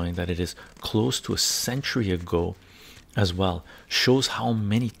mind-blowing that it is close to a century ago as well. Shows how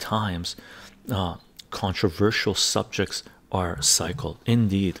many times controversial subjects are cycled.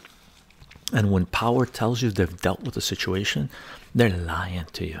 Indeed. And when power tells you they've dealt with the situation, they're lying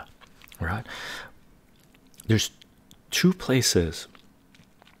to you, right? There's two places,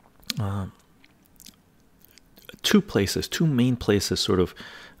 two main places, sort of.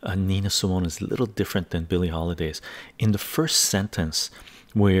 Nina Simone is a little different than Billie Holiday's. In the first sentence,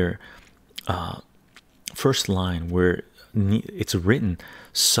 where first line, where it's written,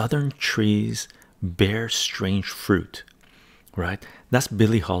 southern trees bear strange fruit, right? That's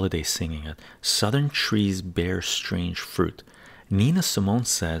Billie Holiday singing it. Southern trees bear strange fruit. Nina Simone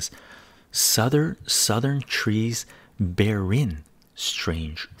says, southern trees bear in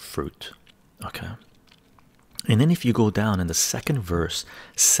strange fruit. Okay. And then if you go down in the second verse,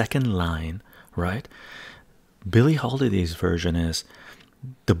 second line, right? Billie Holiday's version is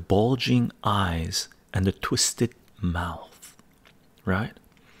the bulging eyes and the twisted mouth, right?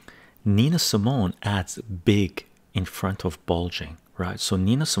 Nina Simone adds big in front of bulging, right? So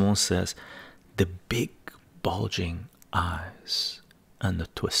Nina Simone says the big bulging eyes and the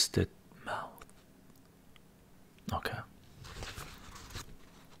twisted mouth. Okay.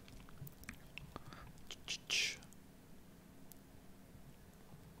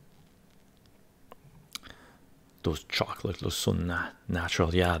 Those chocolates look so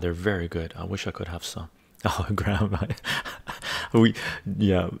natural. Yeah, they're very good. I wish I could have some. Oh, Grandma,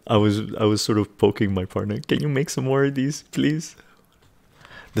 I was sort of poking my partner. Can you make some more of these, please?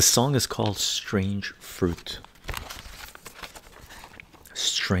 The song is called Strange Fruit.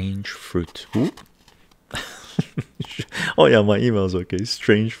 Strange Fruit. Oh yeah, my email's okay.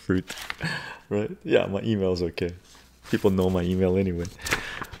 Strange Fruit, right? Yeah, my email's okay. People know my email anyway,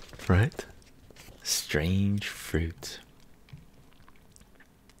 right? Strange Fruit.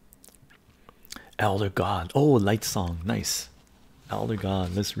 Elder God. Oh, light song. Nice. Elder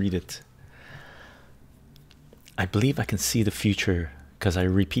God. Let's read it. I believe I can see the future because I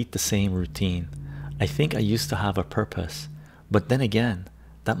repeat the same routine. I think I used to have a purpose, but then again,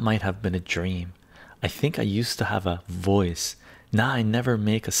 that might have been a dream. I think I used to have a voice. Now I never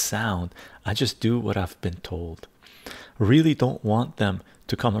make a sound. I just do what I've been told. Really don't want them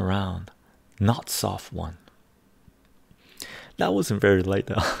to come around. Not soft one. That wasn't very light.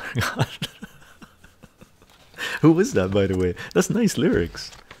 Who was that, by the way? That's nice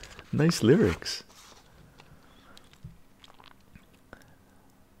lyrics. Nice lyrics.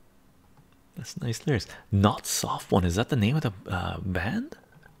 That's nice lyrics. Not soft one. Is that the name of the band?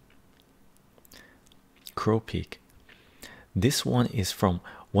 Crow Peak. This one is from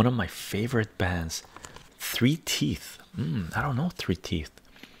one of my favorite bands, Three Teeth. I don't know Three Teeth.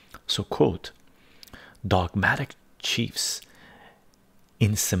 So quote, dogmatic chiefs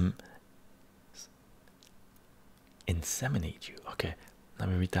inseminate you. Okay, let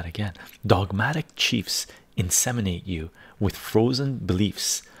me read that again. Dogmatic chiefs inseminate you with frozen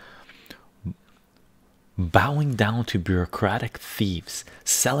beliefs, bowing down to bureaucratic thieves,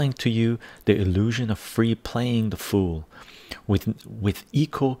 selling to you the illusion of free playing the fool, with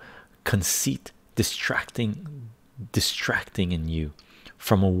eco conceit distracting in you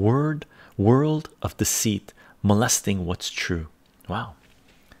from a world of deceit, molesting what's true. Wow,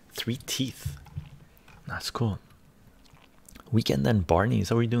 3 teeth. That's cool. Weekend and Barney's,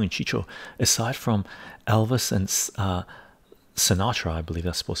 how are you doing, Chycho? Aside from Elvis and Sinatra, I believe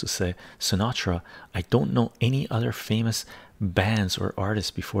that's supposed to say Sinatra, I don't know any other famous bands or artists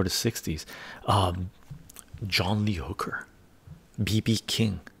before the 60s. John Lee Hooker, B.B.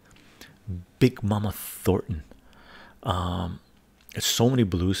 King, Big Mama Thornton. There's so many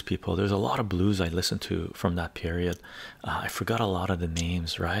blues people. There's a lot of blues I listened to from that period. I forgot a lot of the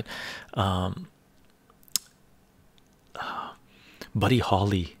names, right? Buddy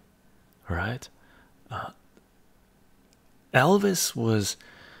Holly, right? Elvis was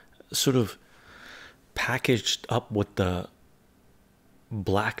sort of packaged up with the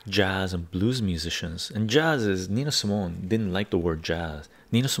black jazz and blues musicians. And jazz is, Nina Simone didn't like the word jazz.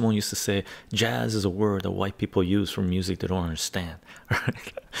 Nina Simone used to say jazz is a word that white people use for music they don't understand.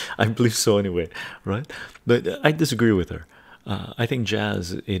 Right? I believe so anyway, right? But I disagree with her. I think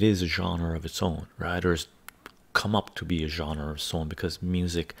jazz, it is a genre of its own, right? Or it's come up to be a genre of its own because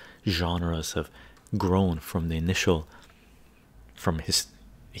music genres have grown from the initial, from his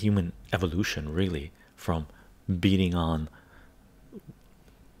human evolution, really, from beating on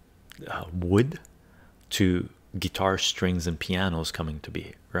wood to guitar strings and pianos coming to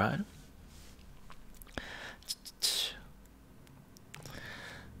be, right?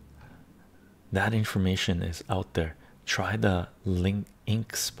 That information is out there. Try the link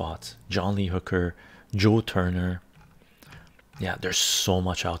ink spots. John Lee Hooker, Joe Turner. Yeah, there's so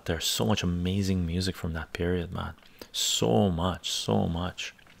much out there, so much amazing music from that period, man. So much.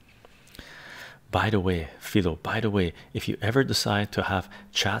 By the way, Philo, by the way, if you ever decide to have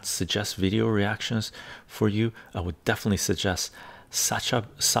chats suggest video reactions for you, I would definitely suggest Sacha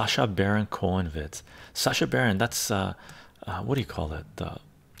Baron Cohen vids. Sacha Baron, that's what do you call it?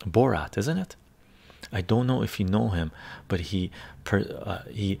 Borat, isn't it? I don't know if you know him, but he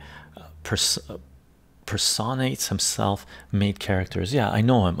personates himself, made characters. Yeah, I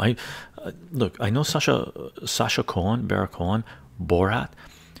know him. Look, I know Sacha Cohen, Baron Cohen, Borat.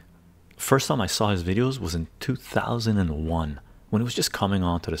 First time I saw his videos was in 2001 when it was just coming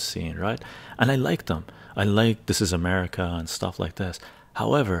onto the scene, right? And I liked them. I liked This Is America and stuff like this.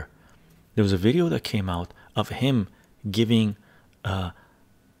 However, there was a video that came out of him giving a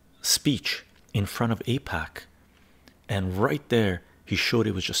speech in front of APAC, and right there he showed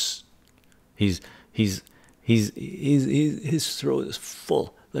it was just his throat is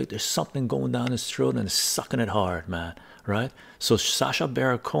full, like there's something going down his throat and it's sucking it hard, man, right? So Sacha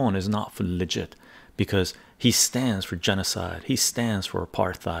Baron Cohen is not for legit because he stands for genocide, he stands for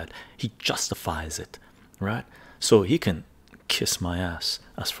apartheid, he justifies it, right? So he can kiss my ass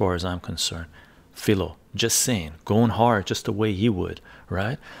as far as I'm concerned. Philo, just saying, going hard just the way he would,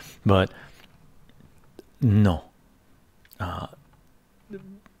 right? But no,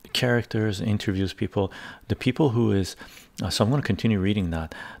 characters, interviews, people, the people who is so I'm going to continue reading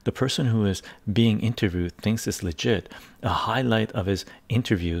that. The person who is being interviewed thinks it's legit. A highlight of his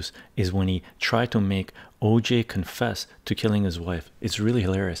interviews is when he tried to make OJ confess to killing his wife. It's really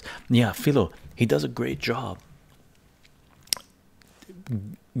hilarious. Yeah, Philo, he does a great job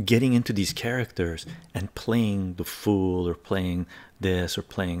getting into these characters and playing the fool or playing this or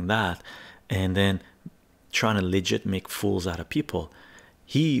playing that, and then trying to legit make fools out of people.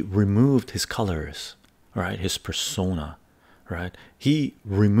 He removed his colors, right? His persona, right? He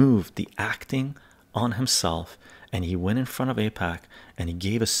removed the acting on himself, and he went in front of APAC and he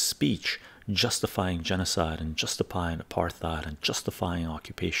gave a speech justifying genocide and justifying apartheid and justifying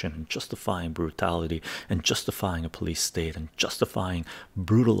occupation and justifying brutality and justifying a police state and justifying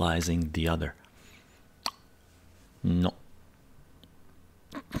brutalizing the other. No.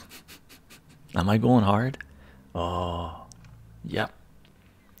 Am I going hard? Oh, yep.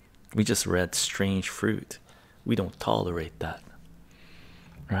 We just read Strange Fruit. We don't tolerate that,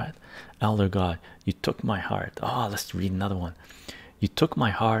 right? Elder God, you took my heart. Oh, let's read another one. You took my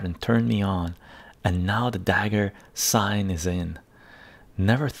heart and turned me on, and now the dagger sign is in.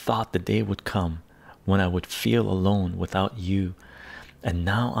 Never thought the day would come when I would feel alone without you, and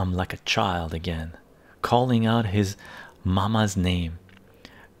now I'm like a child again, calling out his mama's name.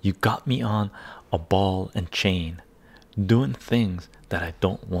 You got me on a ball and chain, doing things that I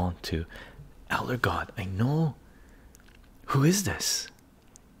don't want to. Elder God, I know. Who is this?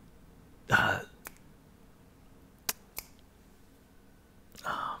 I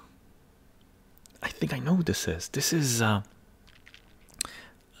think I know who this is. This is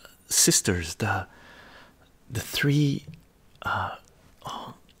sisters, the three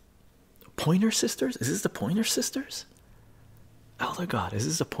Pointer Sisters. Is this the Pointer Sisters? Elder God, is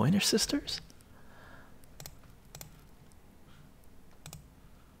this the Pointer Sisters?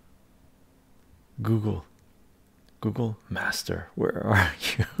 Google Master, where are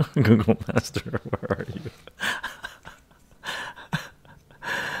you? Google Master, where are you?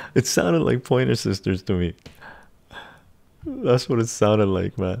 It sounded like Pointer Sisters to me. That's what it sounded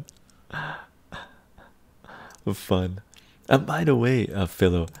like, man. Fun. And by the way,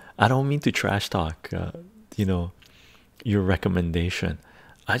 Philo, I don't mean to trash talk you know, your recommendation.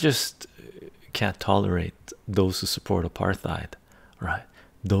 I just can't tolerate those who support apartheid, right?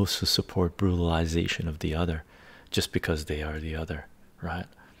 Those who support brutalization of the other just because they are the other, right?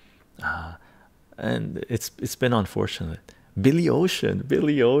 And it's been unfortunate. Billy Ocean,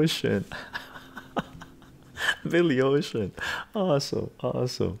 Billy Ocean. Billy Ocean, awesome,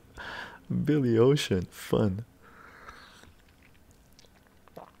 awesome. Billy Ocean, fun.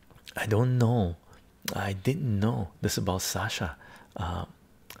 I don't know, I didn't know this about Sasha.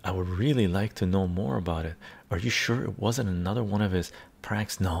 I would really like to know more about it. Are you sure it wasn't another one of his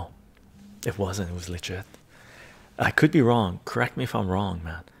pranks? No, it wasn't. It was legit. I could be wrong. Correct me if I'm wrong,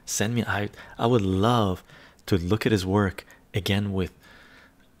 man. Send me. I would love to look at his work again with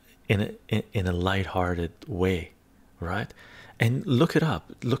in a light-hearted way, right? And look it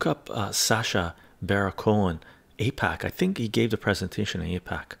up. Look up Sasha Baron Cohen, APAC. I think he gave the presentation in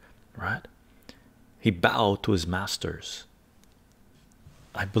APAC, right? He bowed to his masters.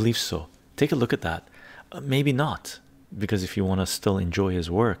 I believe so. Take a look at that. Maybe not, because if you want to still enjoy his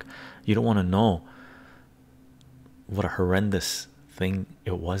work, you don't want to know what a horrendous thing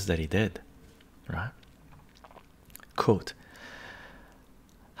it was that he did, right? Quote,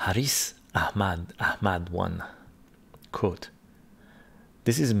 Haris Ahmad 1. Quote,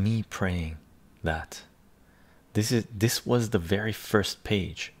 this is me praying that this was the very first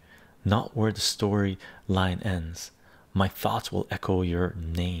page, not where the story line ends. My thoughts will echo your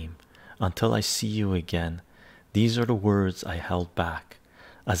name until I see you again. These are the words I held back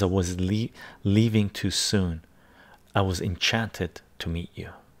as I was leaving too soon. I was enchanted to meet you.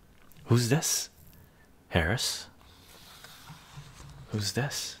 Who's this? Harris? Who's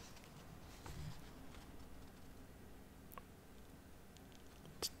this?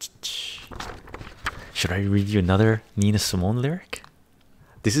 Should I read you another Nina Simone lyric?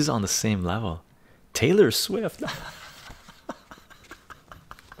 This is on the same level. Taylor Swift.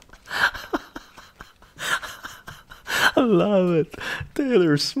 I love it.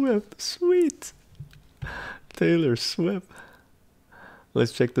 Taylor Swift, sweet. Taylor Swift.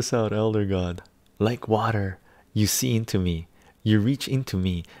 Let's check this out. Elder God, like water, you see into me, you reach into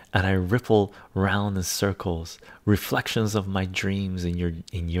me, and I ripple round in circles. Reflections of my dreams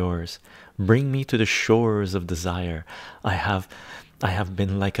in yours. Bring me to the shores of desire. I have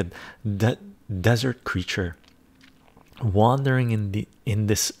been like a desert creature, wandering in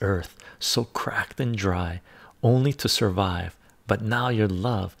this earth so cracked and dry, only to survive. But now your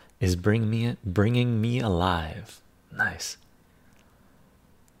love is bringing me alive. Nice,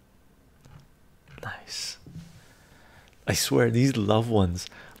 nice. I swear these loved ones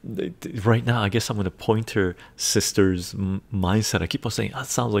right now, I guess I'm going to Pointer Sisters mindset. I keep on saying that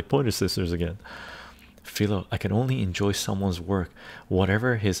sounds like Pointer Sisters again. Philo, I can only enjoy someone's work,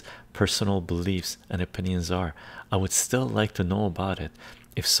 whatever his personal beliefs and opinions are. I would still like to know about it.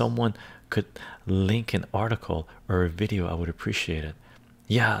 If someone could link an article or a video, I would appreciate it.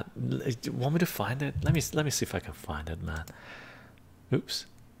 Yeah, want me to find it? Let me see if I can find it, man. Oops.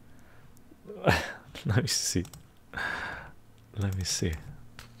 Let me see. Let me see.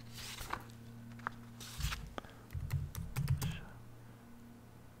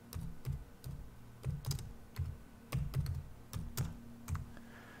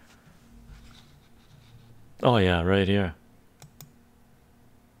 Oh yeah, right here.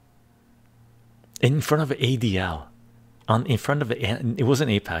 In front of ADL. In front of it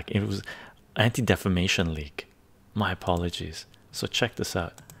wasn't APAC, it was Anti-Defamation League. My apologies. So check this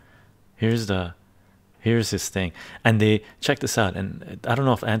out. Here's his thing, and they check this out. And I don't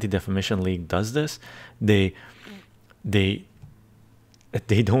know if Anti-Defamation League does this. They don't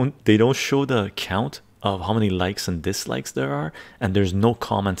show the count of how many likes and dislikes there are, and there's no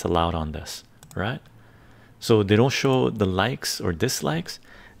comments allowed on this, right? So they don't show the likes or dislikes,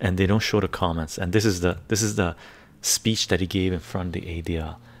 and they don't show the comments. And this is the speech that he gave in front of the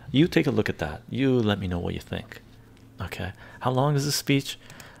ADL. You take a look at that. You let me know what you think. Okay, how long is the speech?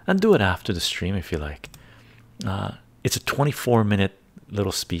 And do it after the stream if you like. It's a 24-minute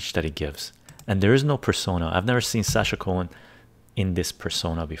little speech that he gives, and there is no persona. I've never seen Sacha Cohen in this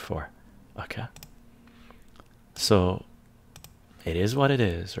persona before. Okay, so it is what it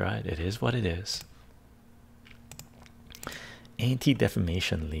is, right? It is what it is.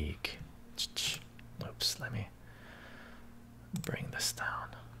 Anti-Defamation League. Oops, let me bring this down.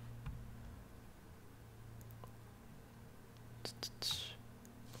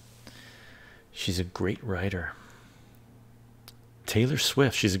 She's a great writer. Taylor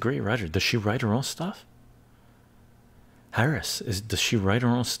Swift, she's a great writer. Does she write her own stuff? Harris, does she write her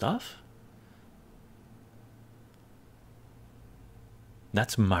own stuff?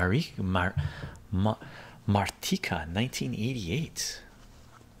 That's Martika, 1988.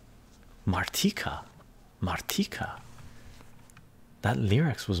 Martika. That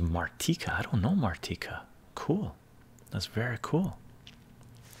lyrics was Martika. I don't know Martika. Cool. That's very cool.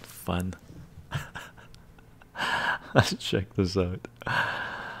 Fun. Let's check this out.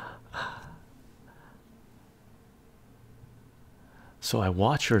 So I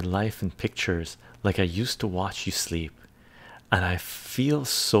watch your life in pictures like I used to watch you sleep, and I feel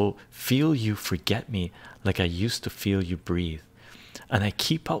you forget me like I used to feel you breathe, and I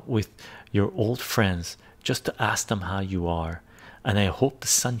keep up with your old friends just to ask them how you are, and I hope the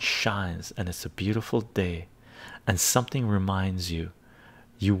sun shines and it's a beautiful day and something reminds you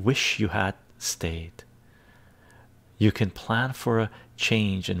wish you had stayed. You can plan for a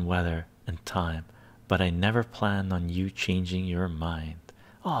change in weather and time, but I never planned on you changing your mind.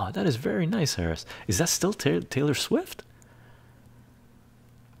 Oh, that is very nice, Harris. Is that still Taylor Swift?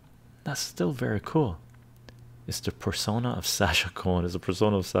 That's still very cool. It's the persona of Sacha Cohen. It's the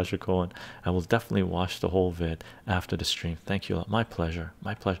persona of Sacha Cohen. I will definitely watch the whole vid after the stream. Thank you. My pleasure.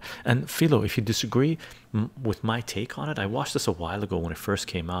 My pleasure. And Philo, if you disagree with my take on it, I watched this a while ago when it first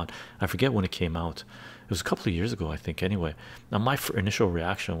came out. I forget when it came out. It was a couple of years ago, I think. Anyway, now my initial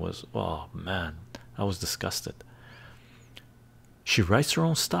reaction was, oh man, I was disgusted. She writes her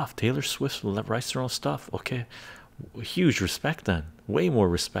own stuff. Taylor Swift writes her own stuff. Okay, huge respect then. Way more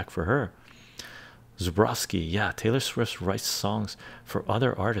respect for her. Zubrowski, yeah, Taylor Swift writes songs for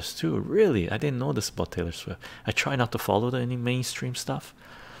other artists too. Really, I didn't know this about Taylor Swift. I try not to follow any mainstream stuff.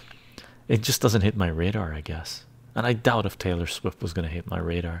 It just doesn't hit my radar, I guess. And I doubt if Taylor Swift was going to hit my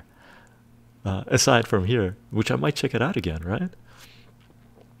radar. Aside from here, which I might check it out again, right?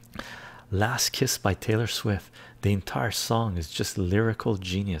 Last Kiss by Taylor Swift. The entire song is just lyrical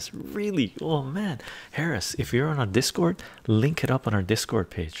genius. Really? Oh man, Harris, if you're on our Discord, link it up on our Discord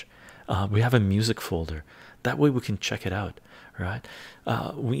page. We have a music folder. That way we can check it out, right?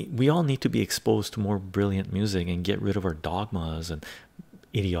 We all need to be exposed to more brilliant music and get rid of our dogmas and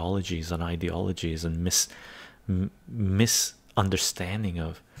ideologies and misunderstanding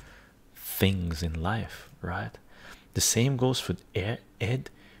of things in life, right? The same goes for Ed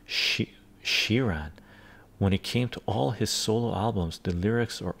Sheeran. When it came to all his solo albums, the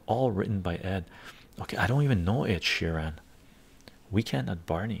lyrics are all written by Ed. Okay, I don't even know Ed Sheeran. Weekend at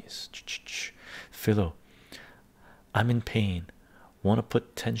Barney's. Philo, I'm in pain. Want to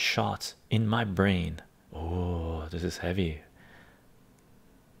put 10 shots in my brain. Oh, this is heavy.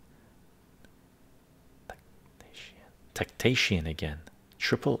 Tectation again.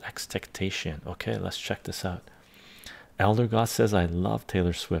 Triple X Tectation. Okay, let's check this out. Elder God says, I love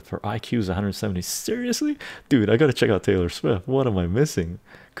Taylor Swift. Her IQ is 170. Seriously? Dude, I gotta check out Taylor Swift. What am I missing?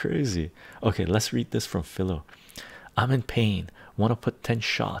 Crazy. Okay, let's read this from Philo. I'm in pain. Want to put 10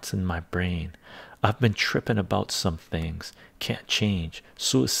 shots in my brain. I've been tripping about some things. Can't change.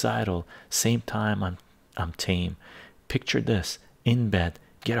 Suicidal. Same time I'm tame. Picture this. In bed.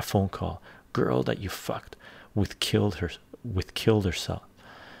 Get a phone call. Girl that you fucked killed herself.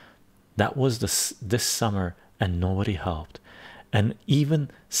 That was this summer and nobody helped. And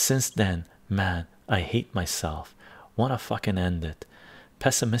even since then, man, I hate myself. Wanna fucking end it.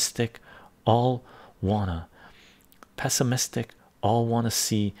 Pessimistic all wanna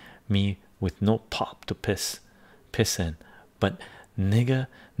see me with no pop to piss in, but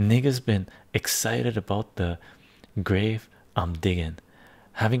nigga's been excited about the grave I'm digging,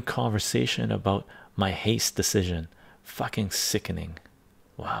 having conversation about my haste decision. Fucking sickening.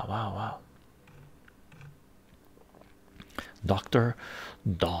 Wow. Dr.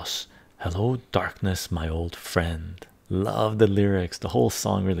 Doss, hello darkness my old friend. Love the lyrics, the whole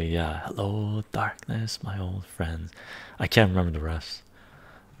song really. Yeah, hello darkness my old friends. I can't remember the rest.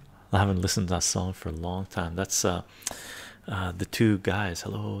 I haven't listened to that song for a long time. That's The two guys.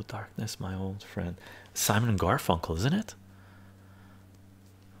 Hello, darkness, my old friend. Simon and Garfunkel, isn't it?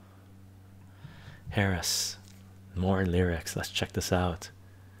 Harris, more lyrics. Let's check this out.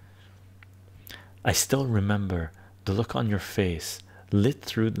 I still remember the look on your face, lit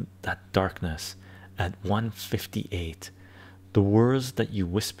through that darkness at 1:58. The words that you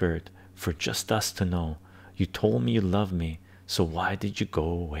whispered for just us to know. You told me you loved me, so why did you go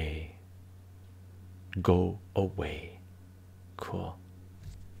away? Go away. Cool.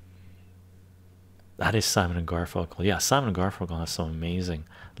 That is Simon and Garfunkel. Yeah, Simon and Garfunkel has some amazing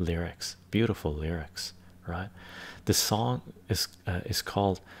lyrics, beautiful lyrics, right? The song is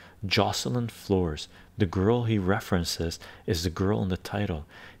called Jocelyn Flores. The girl he references is the girl in the title.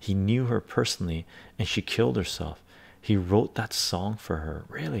 He knew her personally and she killed herself. He wrote that song for her.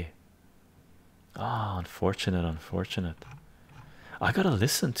 Really? Ah, unfortunate, unfortunate. I gotta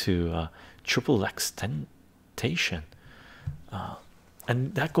listen to Triple X Temptation.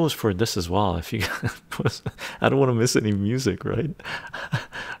 And that goes for this as well. If you I don't want to miss any music, right?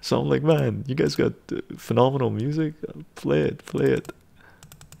 So I'm like, man, you guys got phenomenal music. Play it,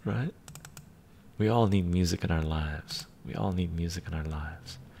 right? We all need music in our lives. We all need music in our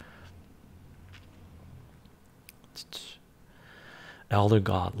lives. Elder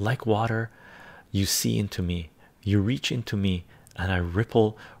God, like water, you see into me, you reach into me, and I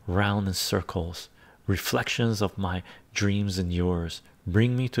ripple round in circles. Reflections of my dreams and yours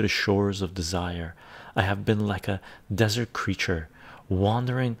bring me to the shores of desire. I have been like a desert creature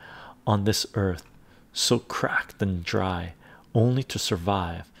wandering on this earth, so cracked and dry, only to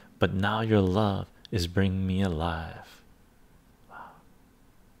survive. But now your love is bringing me alive. Wow.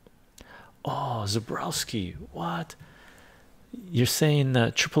 Oh, Zabrowski, what? You're saying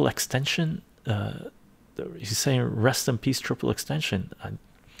triple extension? You're saying rest in peace, triple extension.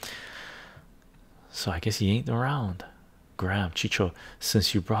 So I guess he ain't around. Graham, Chycho,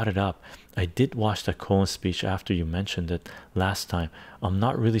 since you brought it up, I did watch that Cohen speech after you mentioned it last time. I'm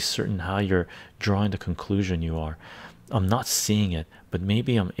not really certain how you're drawing the conclusion you are. I'm not seeing it, but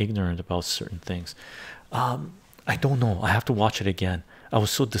maybe I'm ignorant about certain things. I don't know. I have to watch it again. I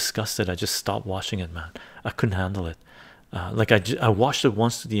was so disgusted, I just stopped watching it, man. I couldn't handle it. Like I watched it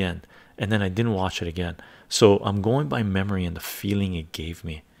once to the end, and then I didn't watch it again. So I'm going by memory and the feeling it gave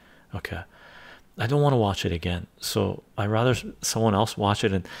me. Okay. I don't want to watch it again, so I rather someone else watch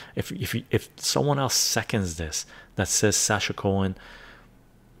it. And if someone else seconds this that says Sacha Cohen,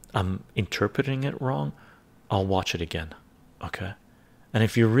 I'm interpreting it wrong, I'll watch it again. Okay. And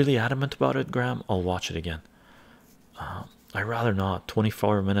if you're really adamant about it, Graham, I'll watch it again. I rather not.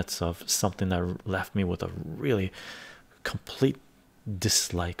 24 minutes of something that left me with a really complete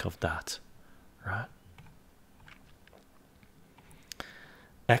dislike of that, right?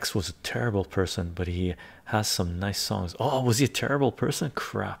 X was a terrible person, but he has some nice songs. Oh, was he a terrible person?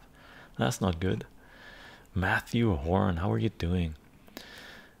 Crap, that's not good. Matthew Horn, how are you doing?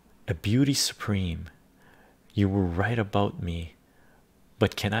 A beauty supreme, you were right about me,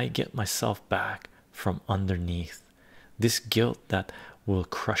 but can I get myself back from underneath this guilt that will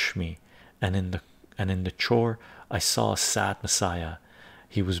crush me? And in the chore I saw a sad Messiah.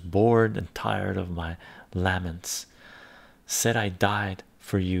 He was bored and tired of my laments, said I died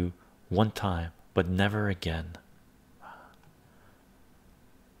for you one time but never again.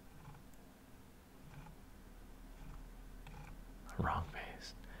 Wrong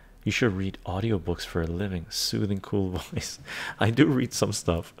base. You should read audiobooks for a living. Soothing, cool voice. I do read some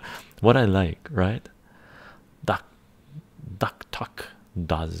stuff. What I like, right? Duck Tuck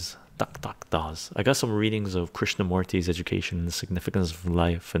does. I got some readings of Krishnamurti's Education and the Significance of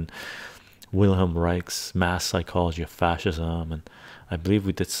Life, and Wilhelm Reich's Mass Psychology of Fascism, and I believe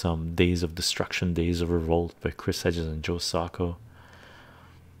we did some Days of Destruction, Days of Revolt by Chris Hedges and Joe Sacco,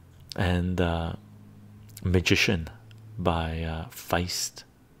 and Magician by Feist,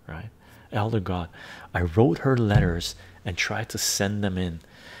 right? Elder God, I wrote her letters and tried to send them in.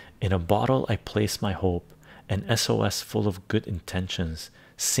 In a bottle I place my hope, an SOS full of good intentions,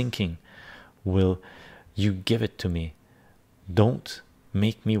 sinking. Will you give it to me? Don't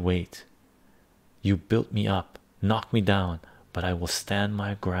make me wait. You built me up, knock me down, but I will stand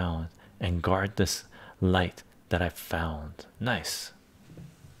my ground and guard this light that I found. Nice.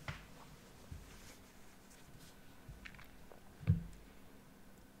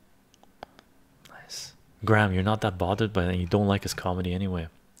 Nice. Graham, you're not that bothered by it, and you don't like his comedy anyway.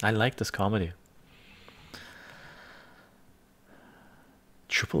 I like this comedy.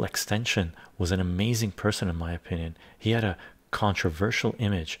 Triple Extension was an amazing person in my opinion. He had a controversial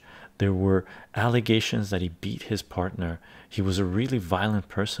image. There were allegations that he beat his partner. He was a really violent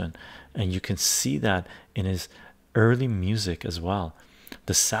person, and you can see that in his early music as well.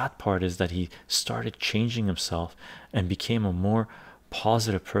 The sad part is that he started changing himself and became a more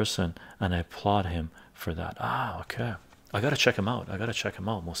positive person, and I applaud him for that. Ah, okay. I gotta check him out. I gotta check him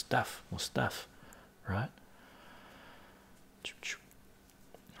out. Most def, right?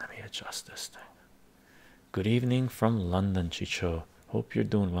 Let me adjust this thing. Good evening from London, Chycho. Hope you're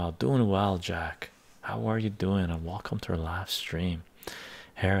doing well. Doing well, Jack. How are you doing? And welcome to our live stream.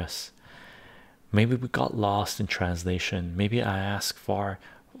 Harris, maybe we got lost in translation. Maybe I asked for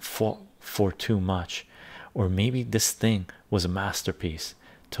too much, or maybe this thing was a masterpiece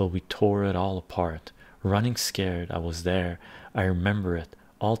till we tore it all apart. Running scared, I was there. I remember it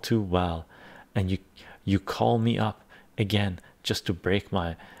all too well. And you call me up again just to break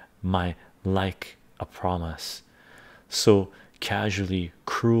my like a promise. So casually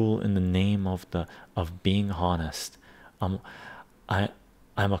cruel in the name of being honest. I'm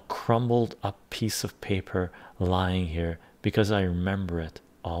a crumbled up piece of paper lying here because I remember it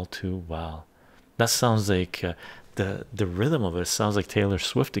all too well. That sounds like the rhythm of it sounds like Taylor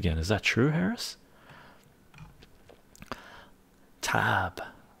Swift again. Is that true, Harris? Tab,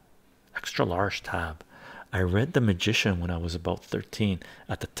 extra large tab. I read The Magician when I was about 13.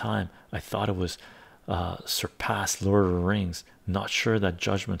 At the time, I thought it was surpassed Lord of the Rings. Not sure that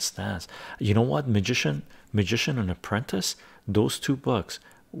judgment stands. You know what? Magician and Apprentice, those two books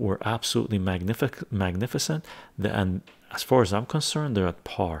were absolutely magnificent. And as far as I'm concerned, they're at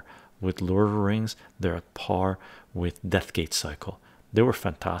par with Lord of the Rings. They're at par with Deathgate Cycle. They were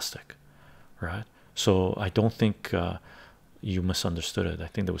fantastic, right? So I don't think you misunderstood it. I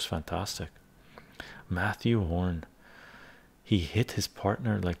think that was fantastic. Matthew Horn, he hit his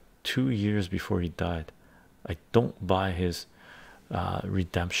partner like 2 years before he died. I don't buy his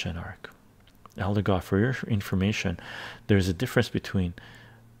redemption arc. Elder God, for your information, there's a difference between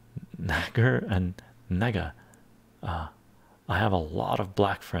Nagger and Nega. I have a lot of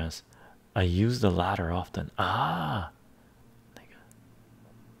black friends. I use the latter often. Ah, Nega.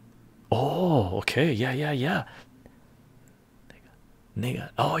 Oh, okay, yeah. Nega.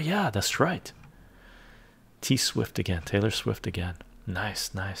 Oh yeah, that's right. T Swift again, Taylor Swift again.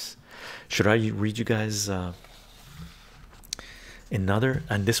 Nice. Should I read you guys another,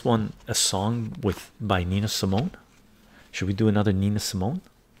 and this one a song by Nina Simone? Should we do another Nina Simone?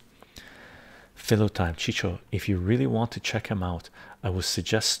 Philo time. Chycho, if you really want to check him out, I would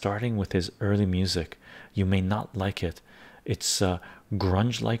suggest starting with his early music. You may not like it. It's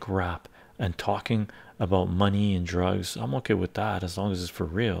grunge like rap and talking about money and drugs. I'm okay with that as long as it's for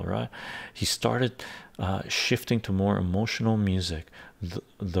real, right? He started shifting to more emotional music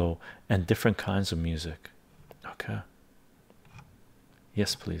though, and different kinds of music. Okay,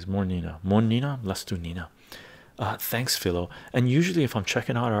 yes please, more Nina. Let's do Nina. Thanks, Philo. And usually if I'm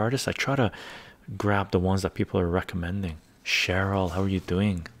checking out artists, I try to grab the ones that people are recommending. Cheryl, how are you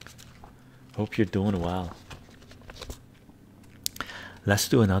doing? Hope you're doing well. Let's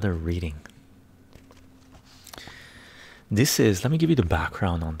do another reading. This is, let me give you the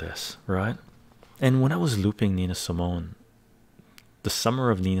background on this, right? And when I was looping Nina Simone, the summer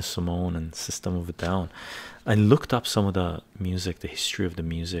of Nina Simone and System of a Down, I looked up some of the music, the history of the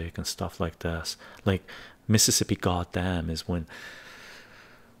music and stuff like this. Like Mississippi Goddamn is when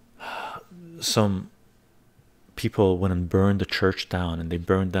some people went and burned the church down, and they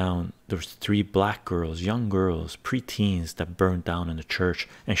burned down, there was 3 black girls, young girls, pre-teens, that burned down in the church,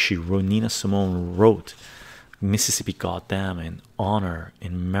 and Nina Simone wrote Mississippi Goddamn in honor,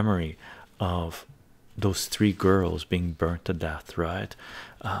 in memory of those 3 girls being burnt to death, right?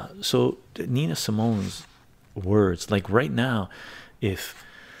 So Nina Simone's words, like right now, if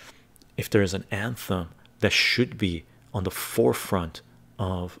there's an anthem that should be on the forefront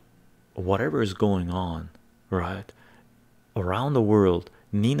of whatever is going on, right, around the world,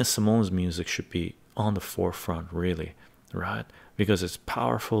 Nina Simone's music should be on the forefront, really, right? Because it's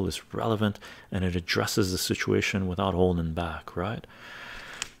powerful, it's relevant, and it addresses the situation without holding back, right?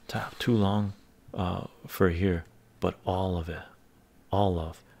 Too long for here, but all of it,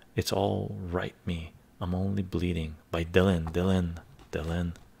 it's all right me, I'm only bleeding, by Dylan.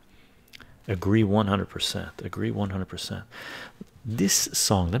 Agree 100%. This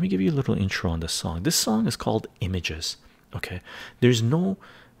song, let me give you a little intro on this song. This song is called Images. Okay, there's no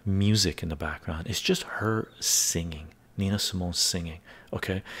music in the background, it's just her singing, Nina Simone singing.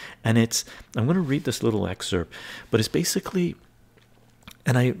 Okay, and I'm going to read this little excerpt, but it's basically,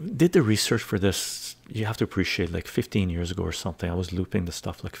 and I did the research for this, you have to appreciate, like 15 years ago or something. I was looping the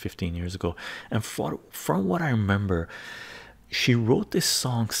stuff like 15 years ago, and from what I remember, she wrote this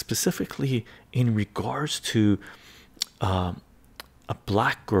song specifically in regards to a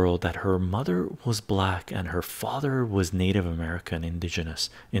black girl, that her mother was black and her father was Native American, indigenous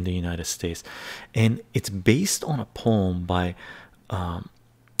in the United States. And it's based on a poem by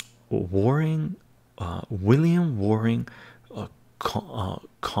Waring, William Waring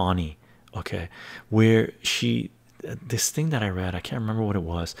Connie, okay, where she, this thing that I read, I can't remember what it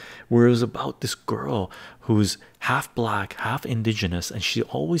was, where it was about this girl who's half black, half indigenous, and she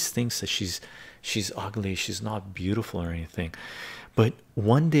always thinks that she's ugly, she's not beautiful or anything. But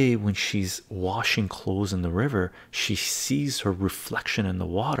one day when she's washing clothes in the river, she sees her reflection in the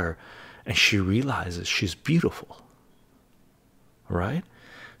water and she realizes she's beautiful, right?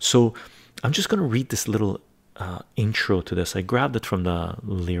 So I'm just going to read this little intro to this. I grabbed it from the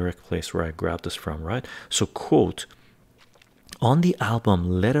lyric place where I grabbed this from, right? So, quote, on the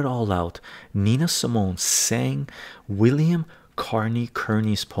album Let It All Out, Nina Simone sang William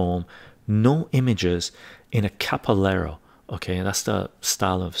Kearney's poem No Images in a cappellaro. Okay, that's the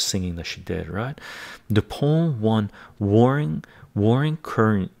style of singing that she did, right? The poem won Waring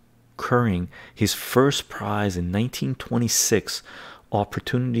Curring his first prize in 1926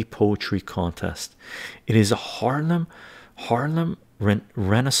 Opportunity Poetry Contest. It is a Harlem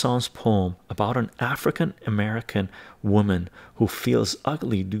Renaissance poem about an African American woman who feels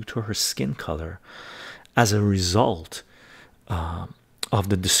ugly due to her skin color as a result of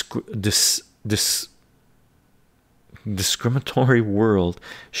the discriminatory world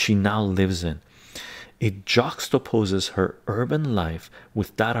she now lives in. It juxtaposes her urban life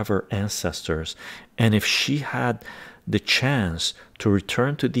with that of her ancestors, and if she had the chance to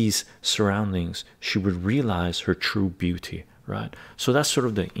return to these surroundings, she would realize her true beauty, right? So that's sort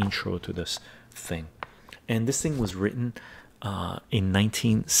of the intro to this thing. And this thing was written in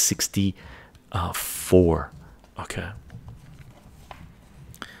 1964. Okay,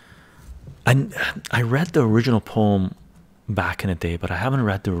 and I read the original poem back in the day, but I haven't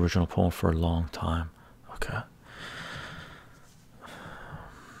read the original poem for a long time. Okay,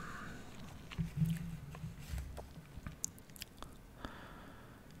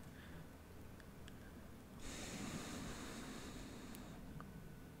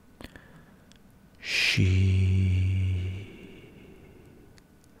 she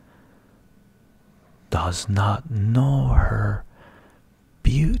does not know her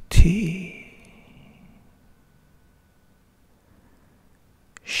beauty.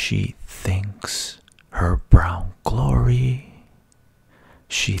 She thinks her brown glory.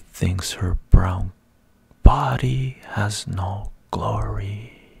 She thinks her brown body has no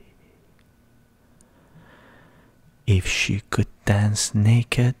glory. If she could dance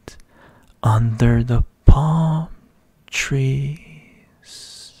naked under the palm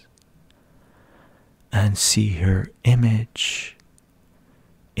trees and see her image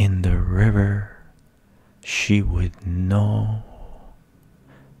in the river, she would know.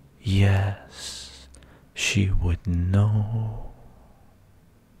 Yes, she would know.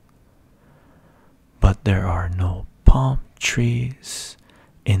 But there are no palm trees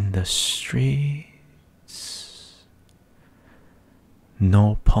in the streets.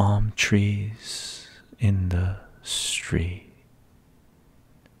 No palm trees in the street.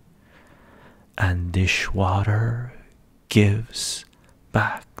 And dishwater gives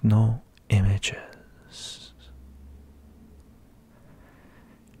back no images.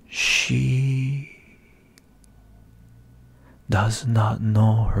 She does not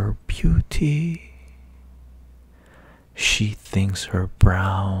know her beauty. She thinks her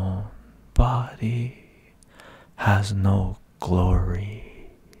brown body has no glory.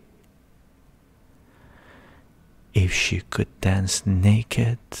 If she could dance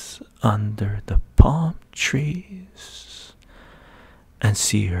naked under the palm trees and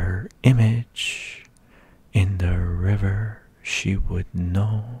see her image in the river, she would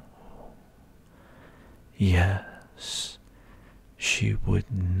know. Yes, she would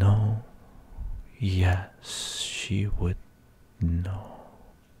know. Yes, she would know.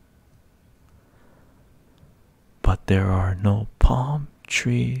 But there are no palm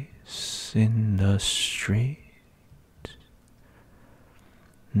trees in the street.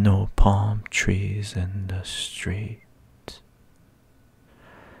 No palm trees in the street.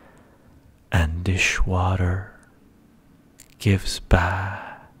 And dishwater gives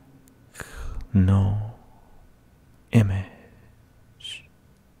back no image.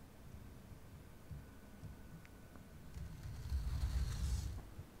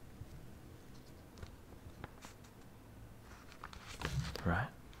 Right?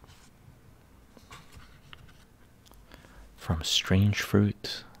 From strange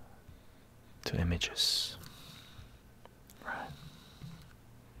fruit to images. Right?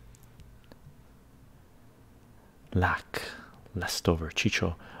 Leftover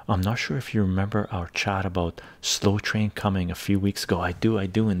chycho. I'm not sure if you remember our chat about Slow Train coming a few weeks ago. I do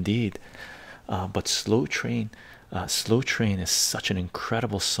indeed. But Slow Train is such an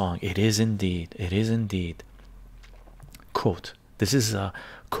incredible song. It is indeed. It is indeed. Quote. This is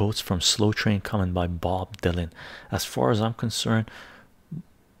quotes from Slow Train coming by Bob Dylan. As far as I'm concerned,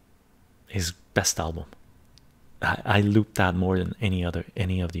 his best album. I loop that more than any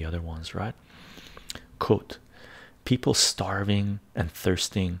of the other ones, right? Quote. People starving and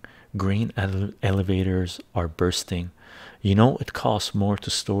thirsting, grain elevators are bursting. You know it costs more to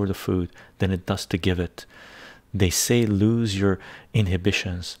store the food than it does to give it. They say lose your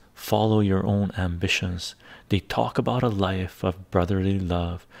inhibitions, follow your own ambitions. They talk about a life of brotherly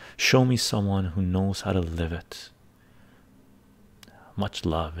love. Show me someone who knows how to live it. Much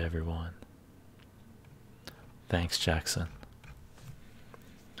love, everyone. Thanks, Jackson.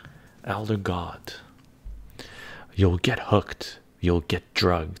 Elder God. You'll get hooked, you'll get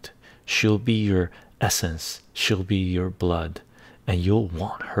drugged. She'll be your essence, she'll be your blood, and you'll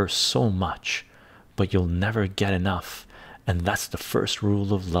want her so much, but you'll never get enough, and that's the first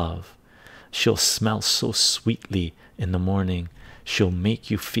rule of love. She'll smell so sweetly in the morning, she'll make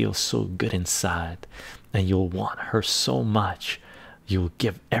you feel so good inside, and you'll want her so much, you'll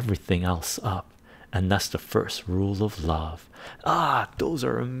give everything else up, and that's the first rule of love. Ah, those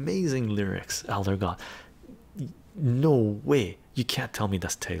are amazing lyrics, Elder God. No way, you can't tell me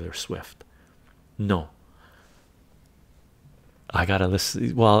that's Taylor Swift. No, I gotta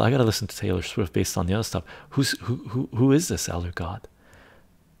listen. Well, I gotta listen to Taylor Swift based on the other stuff. Who is this, Elder God?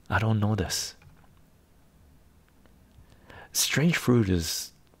 I don't know this. Strange Fruit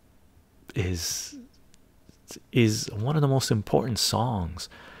is one of the most important songs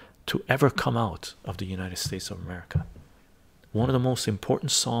to ever come out of the United States of America. One of the most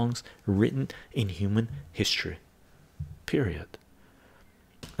important songs written in human history. Period.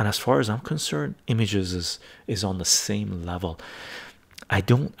 And as far as I'm concerned, Images is on the same level. I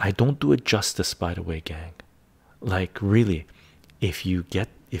don't do it justice, by the way, gang. Like, really, if you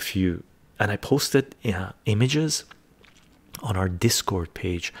and I posted Images on our Discord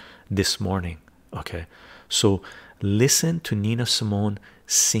page this morning. Okay, so listen to Nina Simone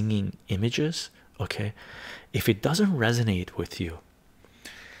singing Images. Okay, if it doesn't resonate with you,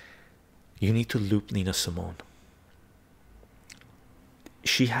 you need to loop Nina Simone.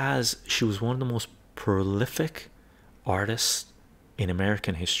 She was one of the most prolific artists in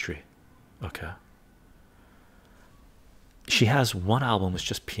American history. Okay, she has one album, it's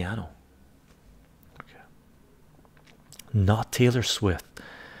just piano. Okay, not Taylor Swift.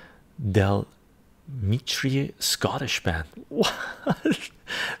 Del Mitri Scottish band. What?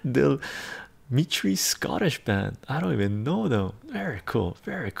 Del Mitri Scottish band. I don't even know them. Very cool,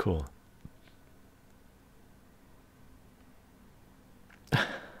 very cool.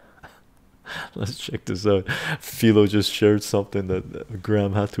 Let's check this out. Philo just shared something that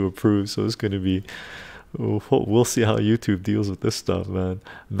Graham had to approve, so it's going to be, we'll see how YouTube deals with this stuff, man.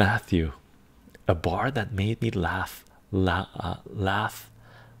 Matthew, a bar that made me laugh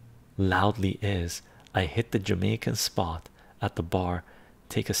loudly is, I hit the Jamaican spot at the bar.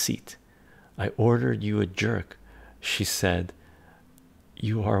 Take a seat. I ordered you a jerk. She said,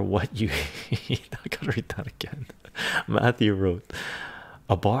 you are what you eat. I gotta read that again. Matthew wrote,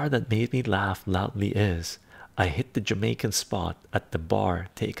 a bar that made me laugh loudly is, I hit the Jamaican spot at the bar.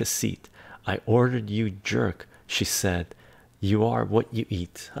 Take a seat. I ordered you jerk. She said, you are what you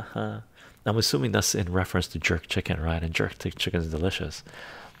eat. I'm assuming that's in reference to jerk chicken, right? And jerk chicken is delicious.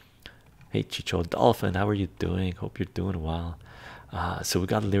 Hey Chycho, Dolphin, how are you doing? Hope you're doing well. So we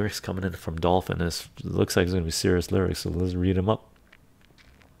got lyrics coming in from Dolphin. This looks like it's going to be serious lyrics, so let's read them up.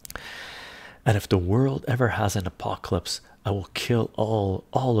 And if the world ever has an apocalypse, I will kill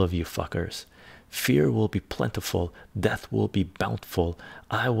all of you fuckers. Fear will be plentiful, death will be bountiful.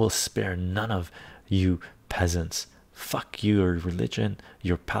 I will spare none of you peasants. Fuck your religion,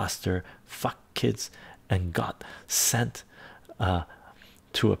 your pastor. Fuck kids, and got sent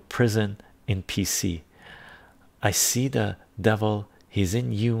to a prison in PC. I see the devil, he's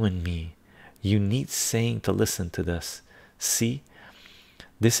in you and me. You need saying to listen to this. See,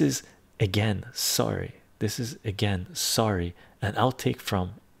 this is again sorry. This is again sorry. An outtake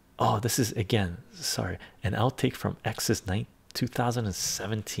from, oh, this is again sorry. An outtake from X's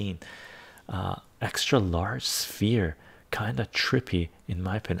 2017. Extra large sphere, kind of trippy in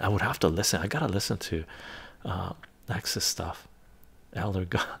my opinion. I would have to listen. I gotta listen to X's stuff. Elder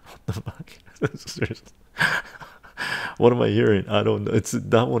God, what the fuck? What am I hearing? I don't know. It's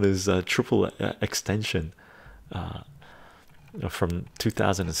that one is triple extension from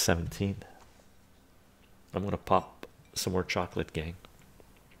 2017. I'm gonna pop Some more chocolate, gang.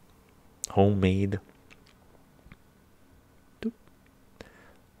 Homemade. Doop.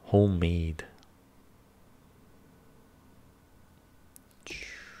 Homemade.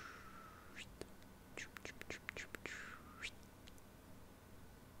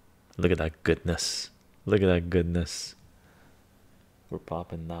 Look at that goodness. Look at that goodness. We're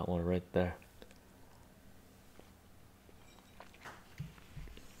popping that one right there.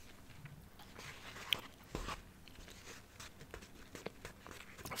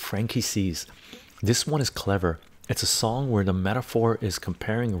 Frankie sees. This one is clever. It's a song where the metaphor is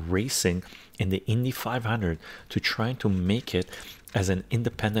comparing racing in the Indy 500 to trying to make it as an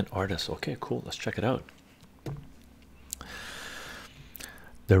independent artist. Okay, cool. Let's check it out.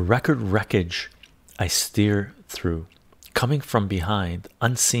 The record wreckage I steer through, coming from behind,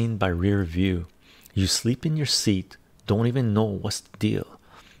 unseen by rear view. You sleep in your seat, don't even know what's the deal.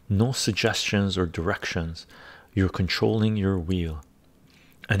 No suggestions or directions. You're controlling your wheel.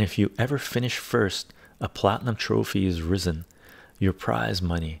 And if you ever finish first, a platinum trophy is risen. Your prize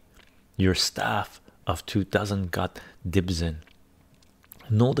money, your staff of 24 got dibs in.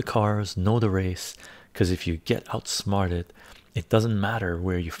 Know the cars, know the race, because if you get outsmarted, it doesn't matter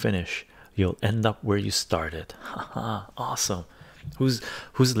where you finish, you'll end up where you started. Haha, awesome. Whose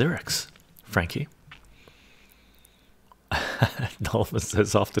lyrics, Frankie? Dolphin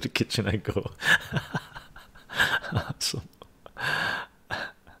says, off to the kitchen I go. Awesome.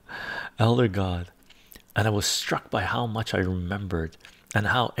 Elder God, and I was struck by how much I remembered and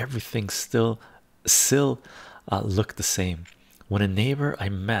how everything still looked the same. When a neighbor I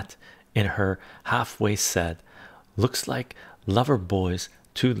met in her halfway said, looks like lover boys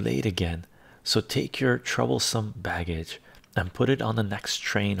too late again, so take your troublesome baggage and put it on the next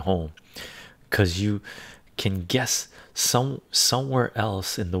train home, 'cause you can guess somewhere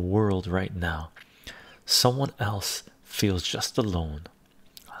else in the world right now someone else feels just alone.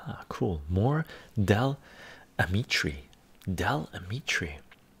 Ah, cool. More Del Amitri.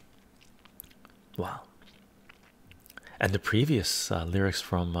 Wow. And the previous lyrics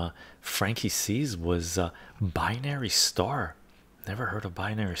from Frankie C's was Binary Star. Never heard of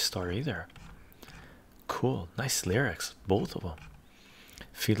Binary Star either. Cool. Nice lyrics, both of them.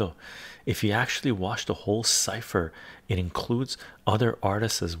 Philo, if you actually watch the whole cipher, it includes other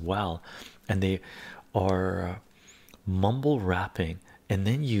artists as well, and they are mumble rapping, and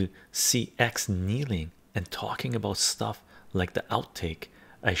then you see X kneeling and talking about stuff like the outtake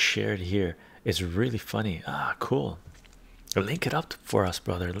I shared here. It's really funny. Ah, cool. Link it up for us,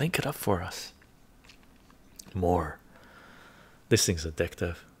 brother. Link it up for us. More. This thing's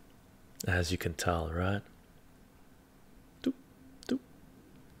addictive, as you can tell, right? Doop, doop,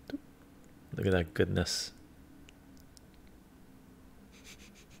 doop. Look at that goodness.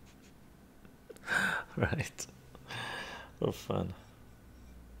 Right. Oh, fun.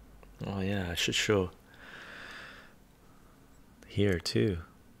 Oh yeah, I should show here too.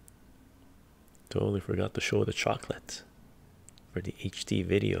 Totally forgot to show the chocolate for the HD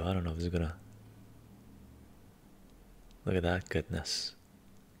video. I don't know if it's gonna. Look at that goodness.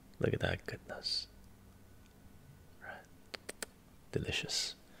 Look at that goodness. Right.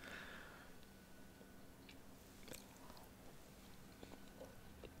 Delicious.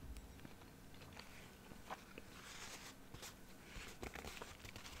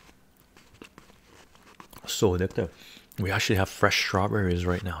 So addictive. We actually have fresh strawberries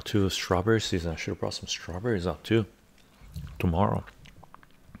right now too. Strawberry season. I should have brought some strawberries out too tomorrow.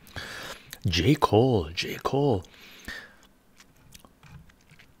 J. Cole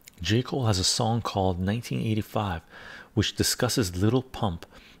has a song called 1985, which discusses Little Pump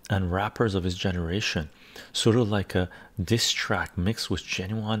and rappers of his generation, sort of like a diss track mixed with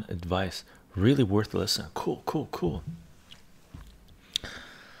genuine advice. Really worth listening. Cool.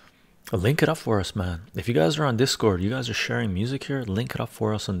 Link it up for us, man. If you guys are on Discord, you guys are sharing music here, link it up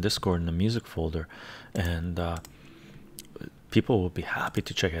for us on Discord in the music folder, and people will be happy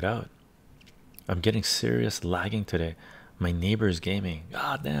to check it out. I'm getting serious lagging today. My neighbor's gaming.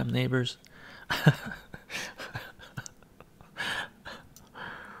 God damn, neighbors.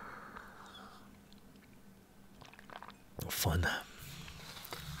 Fun.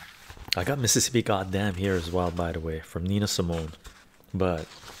 I got Mississippi Goddamn here as well, by the way, from Nina Simone, but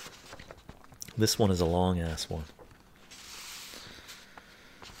this one is a long ass one.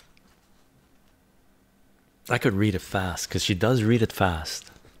 I could read it fast because she does read it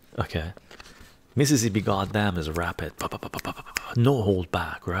fast. Okay. Mississippi Goddamn is rapid, no hold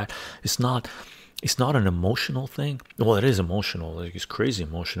back, right? It's not It's not an emotional thing. Well, it is emotional. Like, it's crazy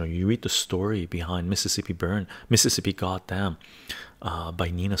emotional. You read the story behind Mississippi Burn, Mississippi Goddamn,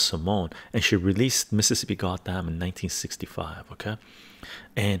 by Nina Simone, and she released Mississippi Goddamn in 1965. Okay,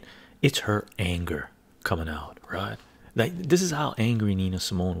 and it's her anger coming out, right? Like, this is how angry Nina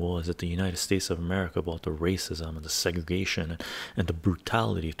Simone was at the United States of America about the racism and the segregation and the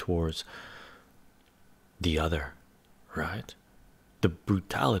brutality towards the other, right? The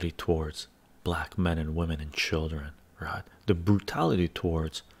brutality towards black men and women and children, right? The brutality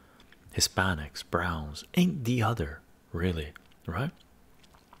towards Hispanics, browns, ain't the other, really, right?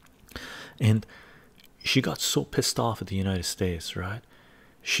 And she got so pissed off at the United States, right?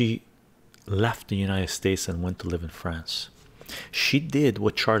 She left the United States and went to live in France. She did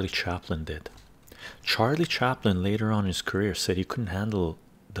what Charlie Chaplin did. Charlie Chaplin later on in his career said he couldn't handle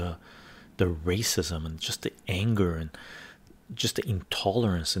the racism and just the anger and just the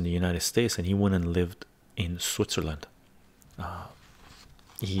intolerance in the United States, and he went and lived in Switzerland. I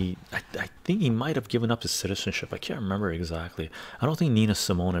think he might have given up his citizenship. I can't remember exactly. I don't think Nina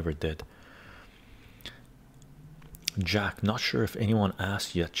Simone ever did. Jack, not sure if anyone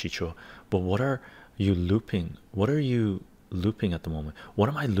asked yet, Chycho, but what are you looping? What are you looping at the moment? What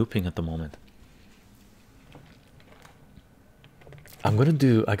am I looping at the moment? I've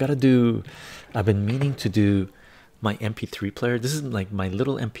been meaning to do my MP3 player. This is like my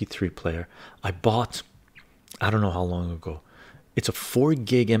little MP3 player I bought, I don't know how long ago. It's a 4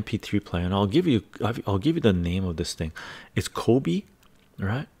 gig MP3 player, and I'll give you the name of this thing. It's Kobe,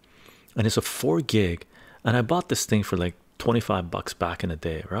 right? And it's a 4 gig, and I bought this thing for like 25 bucks back in the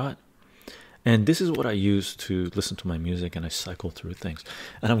day, right? And this is what I use to listen to my music, and I cycle through things.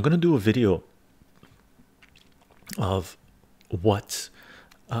 And I'm gonna do a video of what's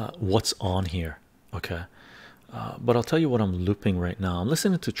on here, okay? But I'll tell you what I'm looping right now. I'm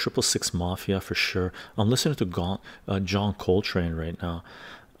listening to 666 Mafia for sure. I'm listening to John Coltrane right now.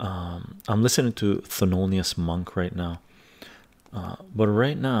 I'm listening to Thelonious Monk right now. But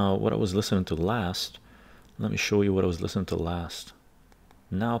right now, what I was listening to last, let me show you what I was listening to last.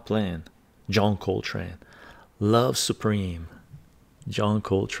 Now playing John Coltrane, Love Supreme. John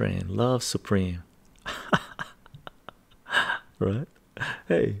Coltrane, Love Supreme. Right?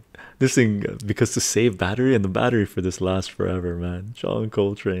 Hey, this thing, because to save battery, and the battery for this lasts forever, man. John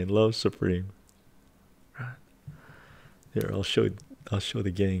Coltrane, Love Supreme. Right here, I'll show the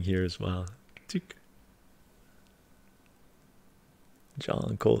gang here as well.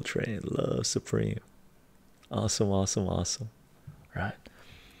 John Coltrane, Love Supreme. Awesome, awesome, awesome. Right?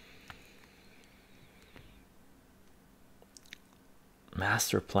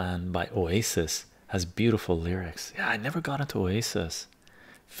 Master Plan by Oasis has beautiful lyrics. Yeah, I never got into Oasis.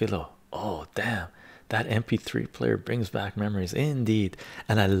 Philo, oh damn, that MP3 player brings back memories indeed.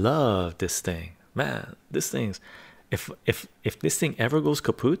 And I love this thing, man. This thing's, if this thing ever goes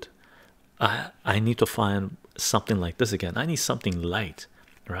kaput, I need to find something like this again. I need something light,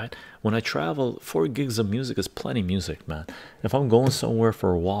 right? When I travel, 4 gigs of music is plenty music, man. If I'm going somewhere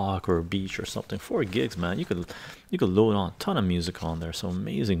for a walk or a beach or something, 4 gigs, man, you could load on a ton of music on there. So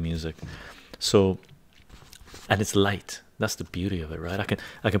amazing music. So, and it's light. That's the beauty of it, right?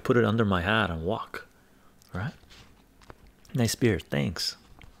 I can put it under my hat and walk, right? Nice beer, thanks.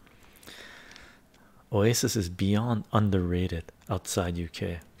 Oasis is beyond underrated outside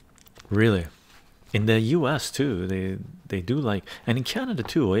UK. Really, in the US too, they do like, and in Canada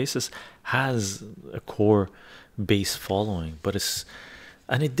too. Oasis has a core base following, but it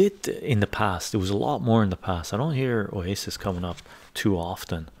did in the past. It was a lot more in the past. I don't hear Oasis coming up too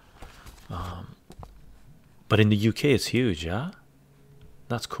often. But in the UK it's huge. Yeah,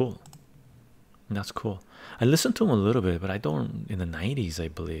 that's cool. That's cool. I listened to him a little bit, but I don't, in the 90s I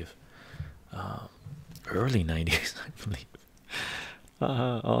believe, early 90s I believe.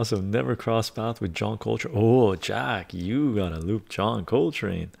 Awesome. Never crossed path with John Coltrane. Oh Jack, you gotta loop John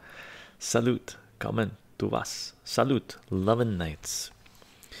Coltrane. Salute, comment to us. Salute, loving nights.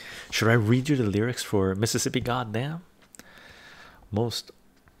 Should I read you the lyrics for Mississippi Goddamn? Most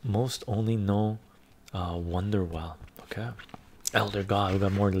only know wonder well. Okay, Elder God, we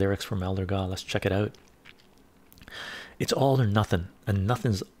got more lyrics from Elder God. Let's check it out. It's all or nothing, and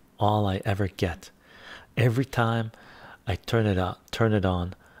nothing's all I ever get. Every time I turn it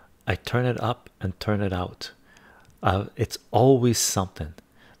on, I turn it up and turn it out. It's always something.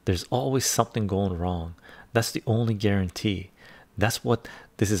 There's always something going wrong. That's the only guarantee. That's what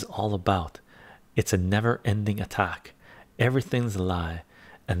this is all about. It's a never-ending attack. Everything's a lie,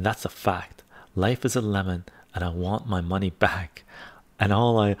 and that's a fact. Life is a lemon, and I want my money back. And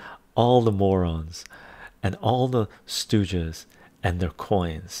all the morons, and all the stooges and their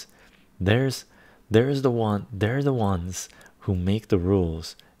coins. There's They're the ones who make the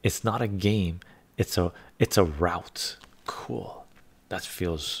rules. It's not a game, it's a route. Cool. That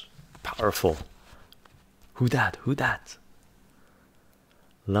feels powerful. Who that? Who that?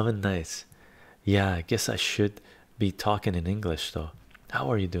 Love and nice. Yeah, I guess I should be talking in English though. How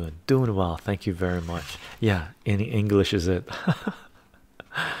are you doing? Doing well, thank you very much. Yeah, in English is it.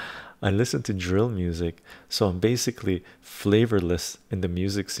 I listen to drill music, so I'm basically flavorless in the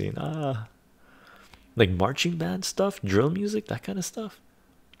music scene. Like marching band stuff, drill music, that kind of stuff.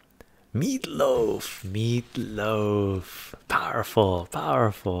 Meatloaf, meatloaf, powerful,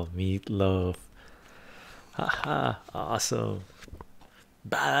 powerful meatloaf. Haha, awesome.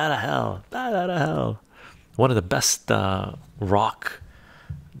 Bad out of hell, bad out of hell. One of the best rock.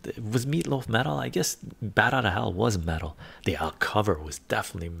 Was Meatloaf metal? I guess Bad Out of Hell was metal. The cover was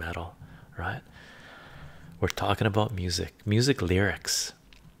definitely metal, right? We're talking about music lyrics.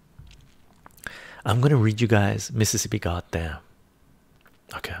 I'm gonna read you guys Mississippi Goddamn.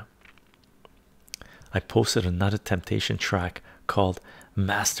 Okay. I posted another Temptation track called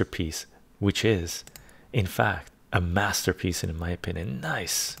Masterpiece, which is, in fact, a masterpiece in my opinion.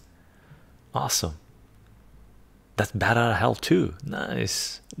 Nice, awesome. That's Bad Out of Hell too.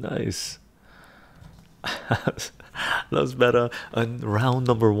 Nice, nice. That's better. And round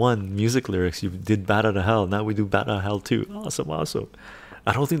number one, music lyrics. You did Bad Out of Hell. Now we do Bad Out of Hell 2. Awesome, awesome.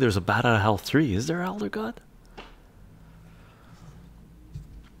 I don't think there's a Bad Out of Hell 3. Is there, Elder God?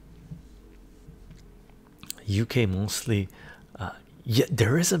 UK mostly. Yeah,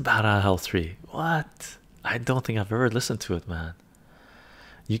 there is a Bad Out of Hell 3. What? I don't think I've ever listened to it, man.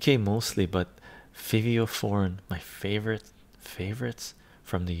 UK mostly, but Fivio Foreign, my favorites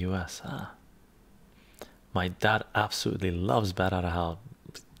from the US. My dad absolutely loves Bad Out of Hell.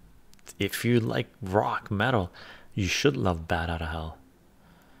 If you like rock metal, you should love Bad Out of Hell.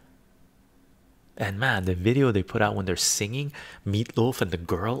 And man, the video they put out when they're singing, Meatloaf and the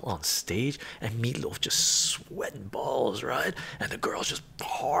girl on stage, and Meatloaf just sweating balls, right? And the girl's just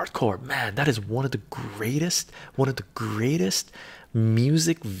hardcore. Man, that is one of the greatest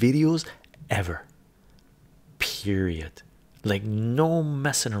music videos ever. Period. Like no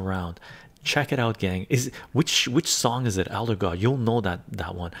messing around. Check it out, gang. Is which song is it? Elder God, you'll know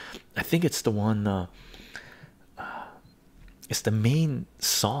that one. I think it's the one. It's the main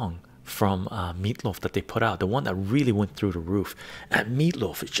song from Meatloaf that they put out, the one that really went through the roof. And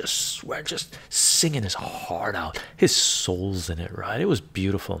Meatloaf is just singing his heart out, his soul's in it, right? It was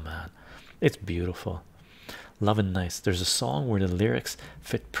beautiful, man. It's beautiful. Love and Nice. There's a song where the lyrics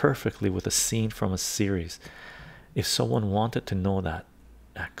fit perfectly with a scene from a series. If someone wanted to know that,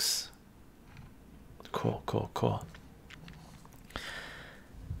 X. Cool, cool, cool.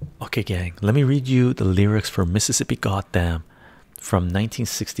 Okay, gang, let me read you the lyrics for Mississippi Goddamn from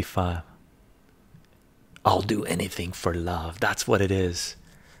 1965. I'll do anything for love. That's what it is.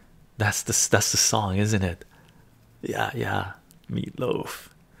 That's the song, isn't it? Yeah. Meatloaf.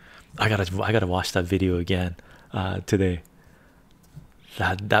 I gotta watch that video again today.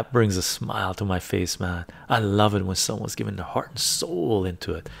 That brings a smile to my face, man. I love it when someone's giving their heart and soul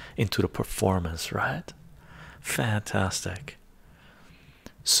into it, into the performance, right? Fantastic.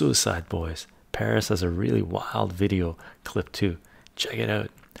 Suicide Boys. Paris has a really wild video clip too. Check it out.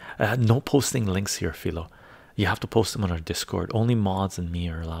 No posting links here, Philo. You have to post them on our Discord. Only mods and me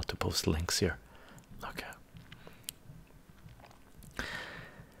are allowed to post links here. Okay.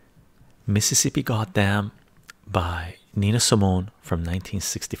 Mississippi Goddamn by Nina Simone from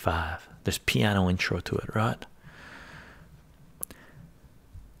 1965. There's piano intro to it, right?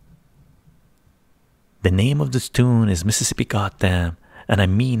 The name of this tune is Mississippi Goddamn, and I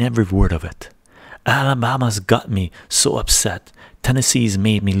mean every word of it. Alabama's got me so upset. Tennessee's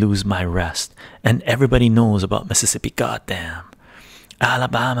made me lose my rest, and everybody knows about Mississippi Goddamn.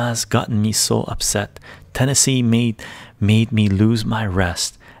 Alabama's gotten me so upset. Tennessee made me lose my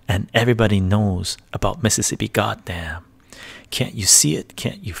rest, and everybody knows about Mississippi Goddamn. Can't you see it?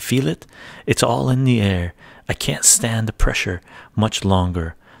 Can't you feel it? It's all in the air. I can't stand the pressure much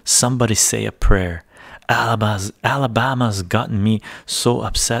longer. Somebody say a prayer. Alabama's gotten me so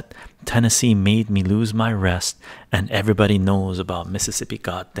upset. Tennessee made me lose my rest, and everybody knows about Mississippi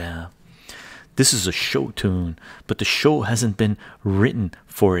Goddamn. This is a show tune, but the show hasn't been written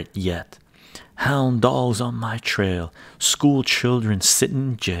for it yet. Hound dogs on my trail, school children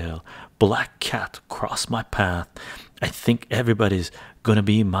sitting in jail, black cat cross my path. I think every day is gonna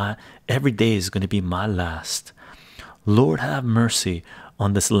be my last. Lord have mercy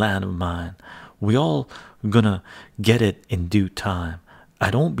on this land of mine. We all gonna get it in due time. I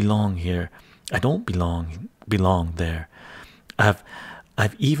don't belong here. I don't belong there.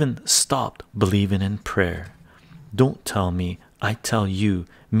 I've even stopped believing in prayer. Don't tell me, I tell you,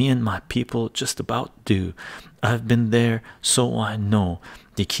 me and my people just about do. I've been there, so I know.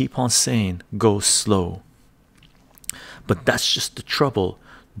 They keep on saying, go slow. But that's just the trouble.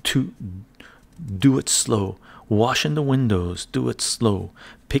 To do it slow. Washing the windows, do it slow.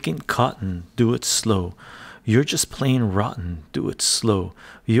 Picking cotton, do it slow. You're just plain rotten, do it slow.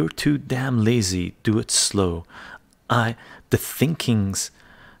 You're too damn lazy, do it slow. The thinking's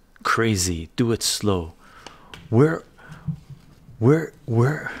crazy, do it slow. Where am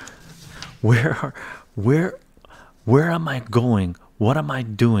I going? What am I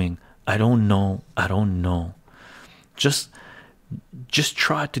doing? I don't know. I don't know. Just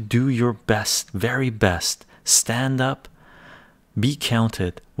try to do your best, very best. Stand up, be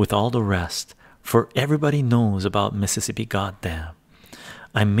counted with all the rest, for everybody knows about Mississippi. Goddamn,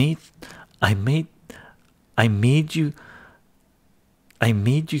 I made you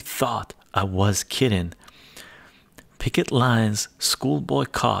thought I was kidding. Picket lines, school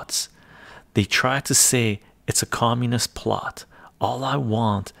boycotts, they try to say it's a communist plot. All I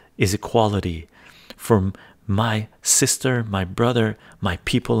want is equality for my sister, my brother, my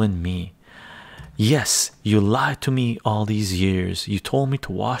people, and me. Yes, you lied to me all these years. You told me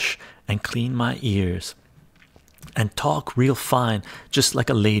to wash and clean my ears and talk real fine, just like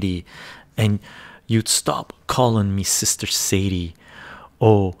a lady, and you'd stop calling me Sister Sadie.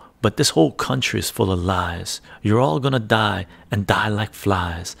 Oh, but this whole country is full of lies. You're all gonna die and die like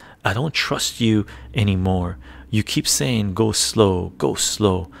flies. I don't trust you anymore. You keep saying go slow,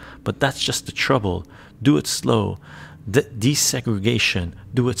 but that's just the trouble. Do it slow. Desegregation,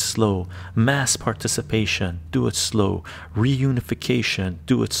 do it slow. Mass participation, do it slow. Reunification,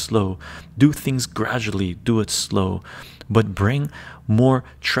 do it slow. Do things gradually, do it slow. But bring more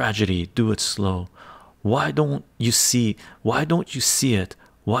tragedy, do it slow. Why don't you see? Why don't you see it?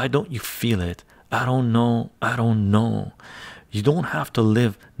 Why don't you feel it? I don't know. I don't know. You don't have to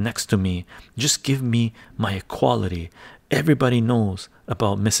live next to me. Just give me my equality. Everybody knows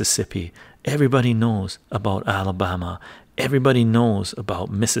about Mississippi. Everybody knows about Alabama. Everybody knows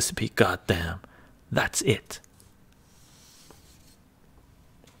about Mississippi. Goddamn. That's it.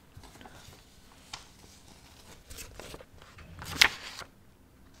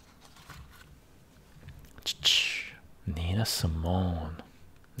 Nina Simone.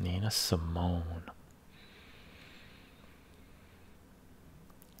 Nina Simone.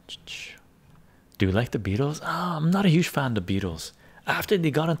 Do you like the Beatles? I'm not a huge fan of the Beatles. After they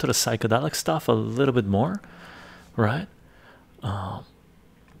got into the psychedelic stuff a little bit more, right? What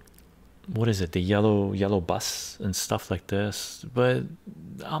is it? The yellow bus and stuff like this. But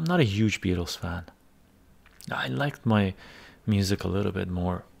I'm not a huge Beatles fan. I liked my music a little bit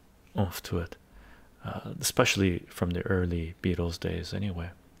more oomph to it, especially from the early Beatles days anyway.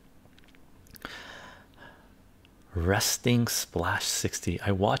 Resting Splash 60,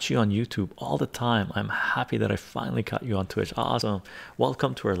 I watch you on YouTube all the time. I'm happy that I finally caught you on Twitch. Awesome.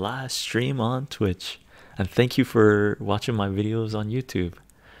 Welcome to our last stream on Twitch, and thank you for watching my videos on YouTube.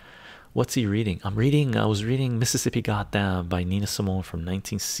 What's he reading? I was reading Mississippi Goddamn by Nina Simone from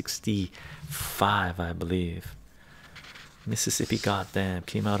 1965, I believe. Mississippi Goddamn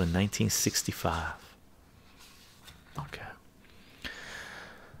came out in 1965. Okay.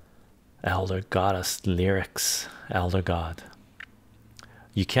 Elder Goddess lyrics. Elder God,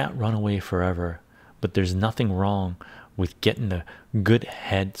 you can't run away forever, but there's nothing wrong with getting a good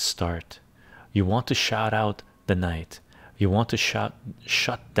head start. You want to shout out the night. You want to shut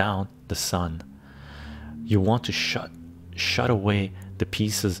down the sun. You want to shut away the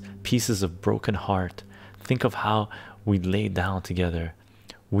pieces of broken heart. Think of how we'd lay down together.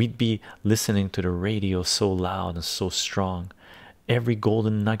 We'd be listening to the radio so loud and so strong. Every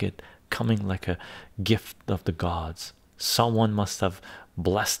golden nugget coming like a gift of the gods. Someone must have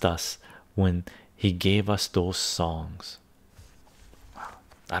blessed us when he gave us those songs.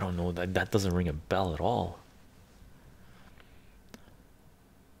 I don't know, that doesn't ring a bell at all.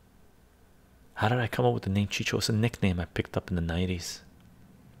 How did I come up with the name Chycho? It's a nickname I picked up in the 90s.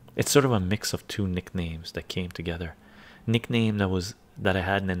 It's sort of a mix of two nicknames that came together. Nickname that I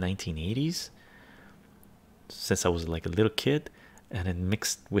had in the 1980s since I was like a little kid, and then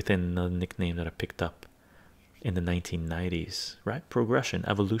mixed within a nickname that I picked up in the 1990s, right? Progression,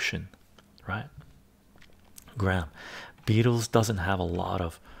 evolution, right? Graham, Beatles doesn't have a lot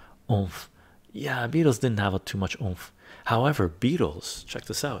of oomph. Yeah, Beatles didn't have too much oomph. However, Beatles, check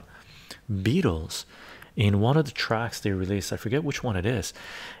this out. Beatles, in one of the tracks they released, I forget which one it is,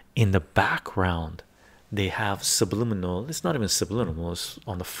 in the background they have subliminal, it's not even subliminal, it's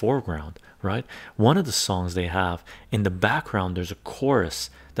on the foreground, right? One of the songs they have in the background, there's a chorus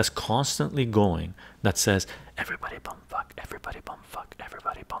that's constantly going that says, everybody bum fuck, everybody bum fuck,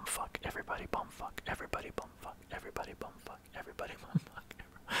 everybody bum fuck, everybody bum fuck, everybody bum fuck, everybody bum fuck, everybody bum fuck.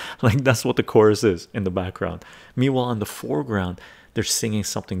 Like that's what the chorus is in the background. Meanwhile, in the foreground, they're singing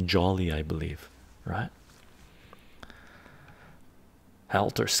something jolly, I believe, right?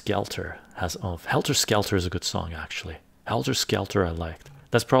 Helter Skelter has Helter Skelter is a good song, actually. Helter Skelter I liked.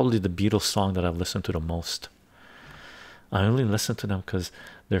 That's probably the Beatles song that I've listened to the most. I only listen to them because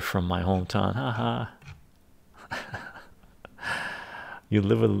they're from my hometown. Haha. You're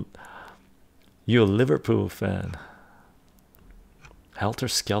a Liverpool fan. Helter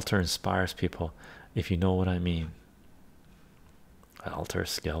Skelter inspires people, if you know what I mean. Helter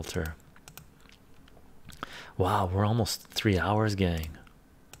Skelter. Wow, we're almost 3 hours, gang.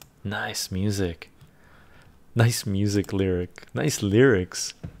 Nice music. Nice music lyric. Nice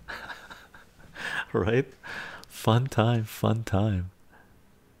lyrics. Right? Fun time, fun time.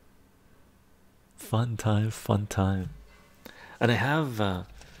 Fun time, fun time. And I have and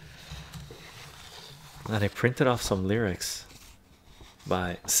I printed off some lyrics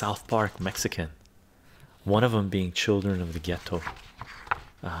by South Park Mexican. One of them being Children of the Ghetto.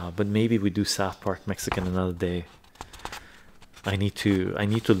 But maybe we do South Park Mexican another day. I need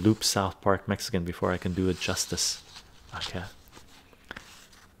to loop South Park Mexican before I can do it justice. Okay.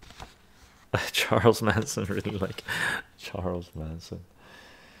 Charles Manson, really like Charles Manson.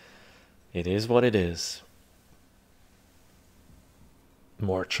 It is what it is.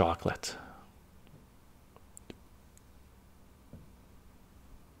 More chocolate.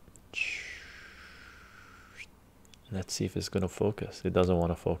 Let's see if it's going to focus. It doesn't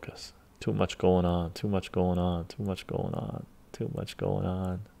want to focus. Too much going on, too much going on, too much going on, too much going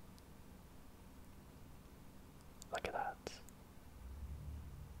on. Look at that.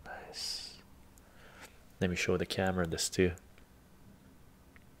 Nice. Let me show the camera this too.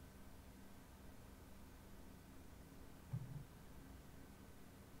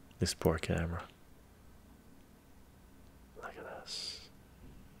 This poor camera. Look at this.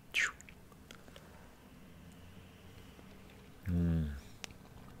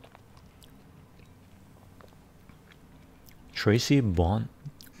 Tracy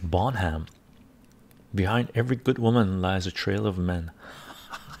Bonham. Behind every good woman lies a trail of men.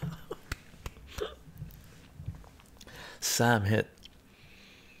 Sam hit.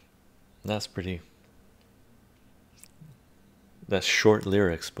 That's pretty. That's short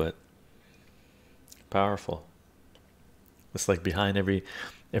lyrics, but powerful. It's like behind every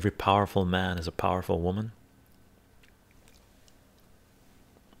powerful man is a powerful woman.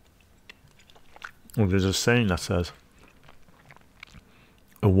 Well, there's a saying that says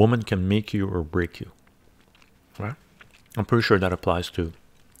a woman can make you or break you, right? I'm pretty sure that applies to,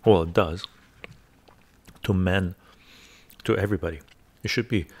 well, it does, to men, to everybody. It should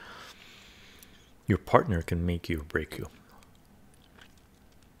be your partner can make you or break you.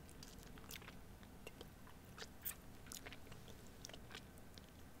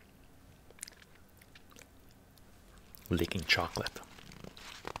 Licking chocolate,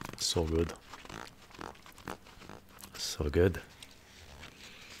 so good. So good.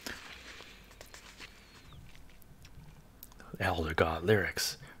 Elder God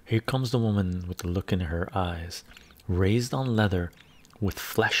lyrics. Here comes the woman with the look in her eyes, raised on leather with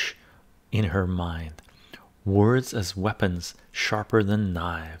flesh in her mind. Words as weapons sharper than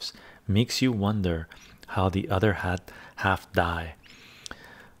knives, makes you wonder how the other half die.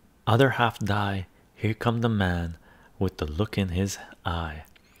 Other half die. Here come the man with the look in his eye,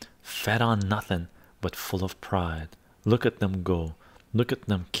 fed on nothing but full of pride. Look at them go, look at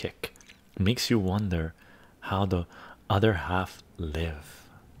them kick, makes you wonder how the other half live.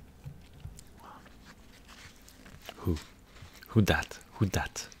 Who dat? Who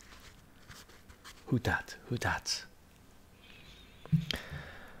dat? Who dat? Who dat?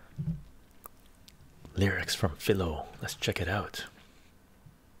 Lyrics from Philo. Let's check it out.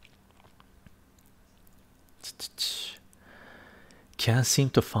 Can't seem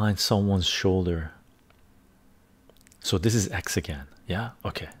to find someone's shoulder. So this is X again. Yeah,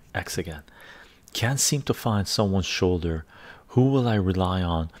 okay, X again. Can't seem to find someone's shoulder. Who will I rely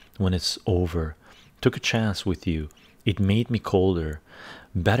on when it's over? Took a chance with you, it made me colder.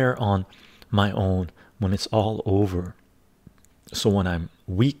 Better on my own when it's all over. So when I'm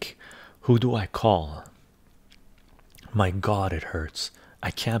weak, who do I call? My God, it hurts.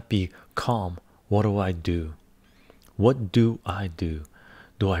 I can't be calm. What do I do? What do I do?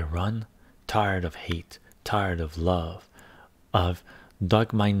 Do I run? Tired of hate, tired of love. I've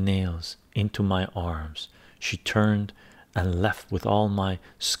dug my nails into my arms. She turned and left with all my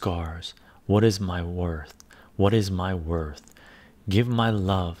scars. What is my worth? What is my worth? Give my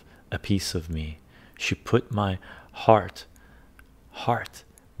love a piece of me. She put my heart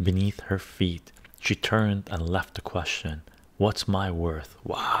beneath her feet. She turned and left the question, what's my worth?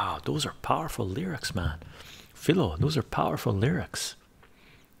 Wow, those are powerful lyrics, man. Philo, those are powerful lyrics.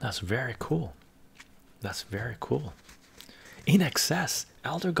 That's very cool. That's very cool. In Excess,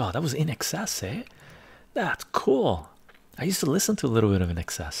 Elder God, that was In Excess, eh? That's cool. I used to listen to a little bit of In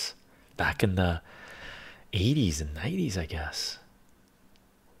Excess back in the 80s and 90s, I guess.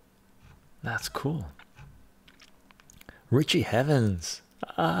 That's cool. Richie Heavens.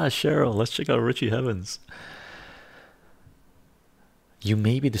 Ah, Cheryl, let's check out Richie Heavens. You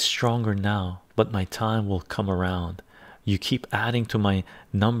may be the stronger now, but my time will come around. You keep adding to my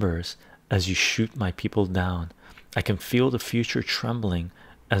numbers as you shoot my people down. I can feel the future trembling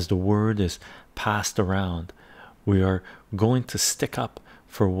as the word is passed around. We are going to stick up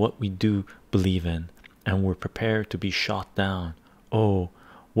for what we do believe in, and we're prepared to be shot down. Oh,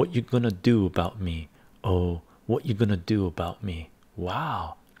 what you gonna do about me? Oh, what you gonna do about me?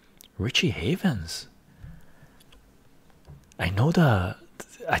 Wow, Richie Havens. I know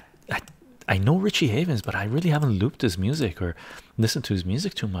I know Richie Havens, but I really haven't looped his music or listened to his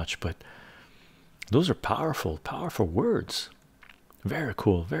music too much. But those are powerful, powerful words. Very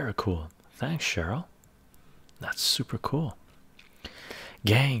cool, very cool. Thanks, Cheryl. That's super cool.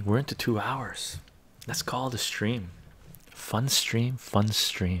 Gang, we're into 2 hours. Let's call the stream. Fun stream, fun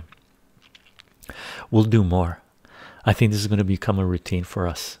stream. We'll do more. I think this is going to become a routine for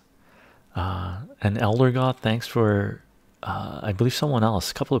us. And Elder God, thanks for I believe someone else,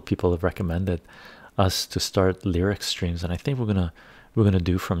 a couple of people have recommended us to start lyric streams, and I think we're gonna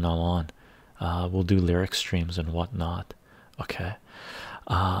do from now on. We'll do lyric streams and whatnot. Okay.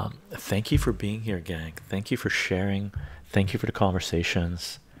 Thank you for being here, gang. Thank you for sharing. Thank you for the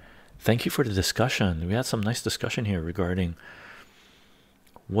conversations. Thank you for the discussion. We had some nice discussion here regarding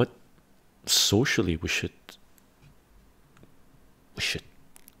what socially we should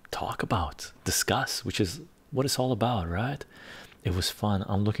talk about, discuss, which is what it's all about, right? It was fun.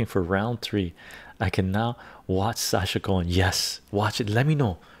 I'm looking for round 3. I can now watch Sasha Cohen. Yes, watch it. Let me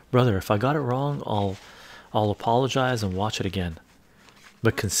know, brother. If I got it wrong, I'll apologize and watch it again.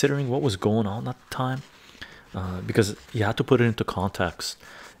 But considering what was going on at the time, because you had to put it into context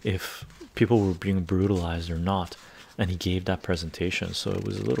if people were being brutalized or not, and he gave that presentation, so it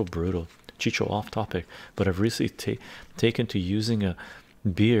was a little brutal. Chycho, off topic, but I've recently taken to using a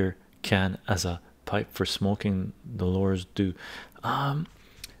beer can as a pipe for smoking. The lures do. I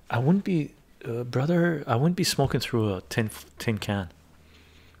wouldn't be brother, I wouldn't be smoking through a tin can.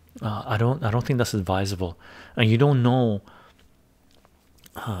 I don't think that's advisable, and you don't know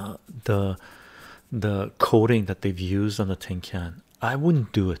the coating that they've used on the tin can. I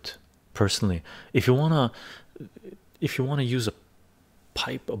wouldn't do it personally. If you wanna use a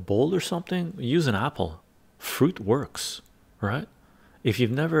pipe, a bowl or something, use an apple. Fruit works, right? If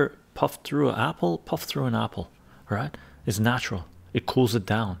you've never puffed through an apple, puff through an apple, right? It's natural. It cools it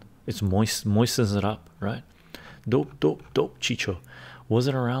down. It's moistens it up, right? Dope Chycho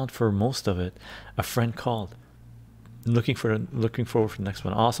wasn't around for most of it. A friend called. Looking forward for the next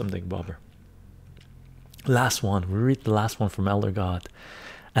one. Awesome thing, Bobber. Last one. We read the last one from Elder God.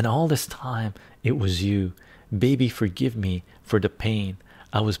 And all this time it was you, baby. Forgive me for the pain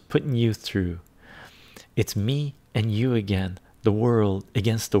I was putting you through. It's me and you again, the world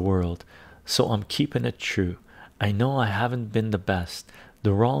against the world. So I'm keeping it true. I know I haven't been the best,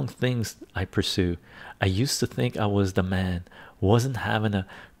 the wrong things I pursue. I used to think I was the man, wasn't having a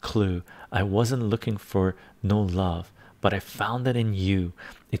clue. I wasn't looking for no love, but I found it in you.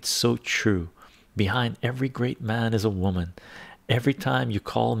 It's so true. Behind every great man is a woman. Every time you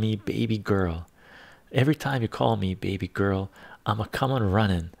call me baby girl, I'm a coming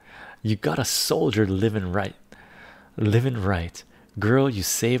running. You got a soldier living right. Girl, you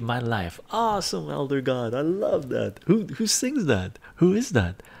saved my life. Awesome, Elder God. I love that. Who sings that? Who is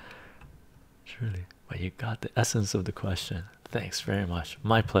that? Truly, but you got the essence of the question. Thanks very much.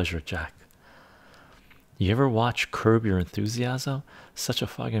 My pleasure, Jack. You ever watch Curb Your Enthusiasm? Such a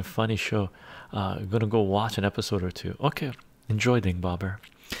fucking funny show. Gonna go watch an episode or two. Okay, enjoy, Ding Bobber.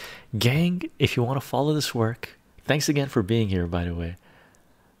 Gang, if you want to follow this work, thanks again for being here, by the way.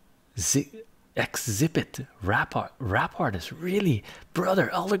 Exhibit rap artist, really, brother,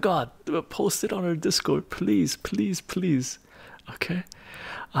 Elder God, post it on our Discord, please. Okay.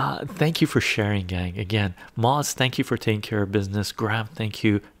 Thank you for sharing, gang. Again, Moz, thank you for taking care of business. Graham, thank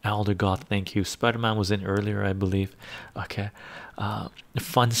you. Elder God, thank you. Spider-Man was in earlier, I believe. Okay.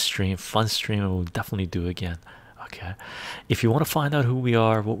 Fun stream, and we'll definitely do again. Okay. If you want to find out who we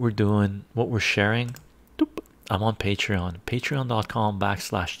are, what we're doing, what we're sharing, doop, I'm on Patreon,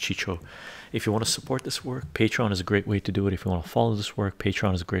 patreon.com/chycho. If you want to support this work, Patreon is a great way to do it. If you want to follow this work,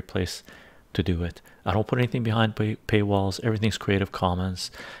 Patreon is a great place to do it. I don't put anything behind paywalls. Everything's Creative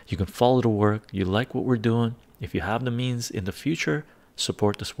Commons. You can follow the work. You like what we're doing. If you have the means in the future,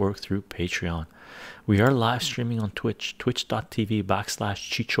 support this work through Patreon. We are live streaming on Twitch,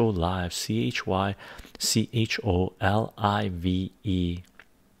 twitch.tv/chycho live, ChychoLive.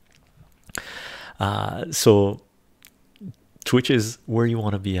 So Twitch is where you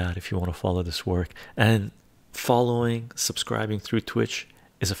want to be at if you want to follow this work, and following, subscribing through Twitch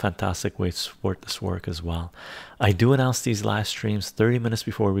is a fantastic way to support this work as well. I do announce these live streams 30 minutes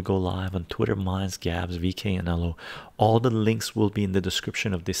before we go live on Twitter, Minds, Gabs, VK, and LO. All the links will be in the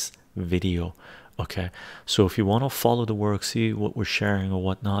description of this video. Okay, so if you want to follow the work, see what we're sharing or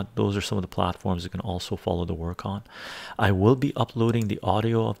whatnot, those are some of the platforms you can also follow the work on. I will be uploading the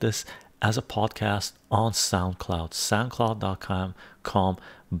audio of this as a podcast on SoundCloud,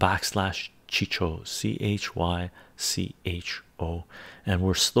 soundcloud.com/chycho, ChyCho, and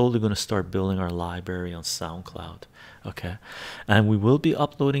we're slowly going to start building our library on SoundCloud. Okay, and we will be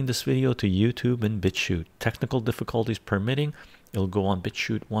uploading this video to YouTube and BitChute. Technical difficulties permitting, it'll go on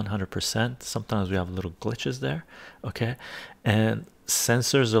BitChute 100%. Sometimes we have little glitches there. Okay, and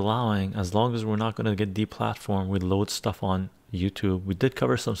censors allowing, as long as we're not going to get deplatformed, we load stuff on YouTube. We did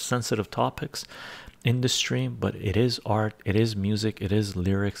cover some sensitive topics in the stream, but it is art, it is music, it is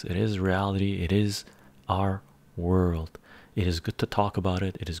lyrics, it is reality, it is our world. It is good to talk about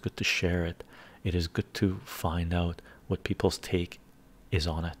it, it is good to share it, it is good to find out what people's take is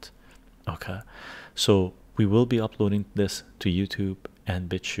on it. Okay, so we will be uploading this to YouTube and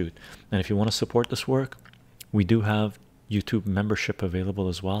BitChute, and if you want to support this work, we do have YouTube membership available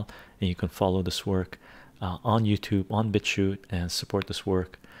as well, and you can follow this work on YouTube, on BitChute, and support this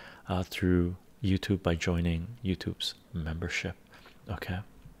work through YouTube by joining YouTube's membership. Okay,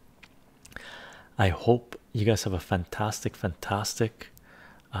 I hope you guys have a fantastic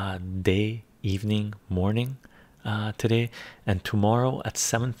day, evening, morning today, and tomorrow at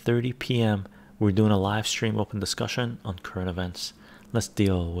 7:30 p.m. we're doing a live stream open discussion on current events. Let's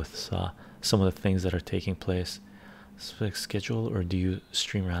deal with some of the things that are taking place. Schedule, or do you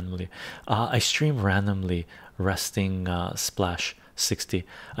stream randomly? I stream randomly, resting splash 60.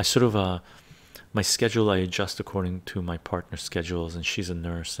 I sort of my schedule I adjust according to my partner's schedules, and she's a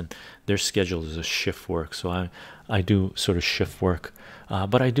nurse and their schedule is a shift work, so I do sort of shift work,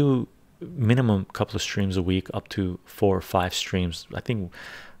 but I do minimum couple of streams a week, up to 4 or 5 streams. I think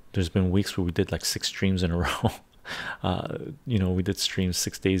there's been weeks where we did like 6 streams in a row. You know, we did streams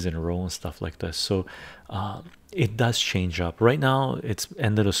 6 days in a row and stuff like this. So it does change up. Right now it's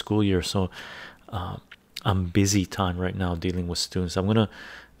end of the school year, so I'm busy time right now dealing with students. I'm gonna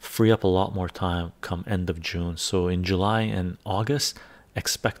free up a lot more time come end of June, so in July and August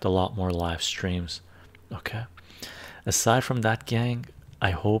expect a lot more live streams. Okay, aside from that, gang, I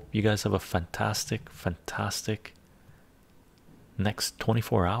hope you guys have a fantastic next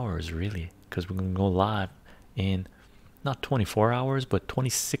 24 hours, really, because we're gonna go live in not 24 hours but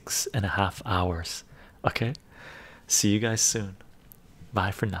 26.5 hours. Okay, see you guys soon.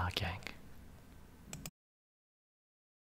 Bye for now, gang.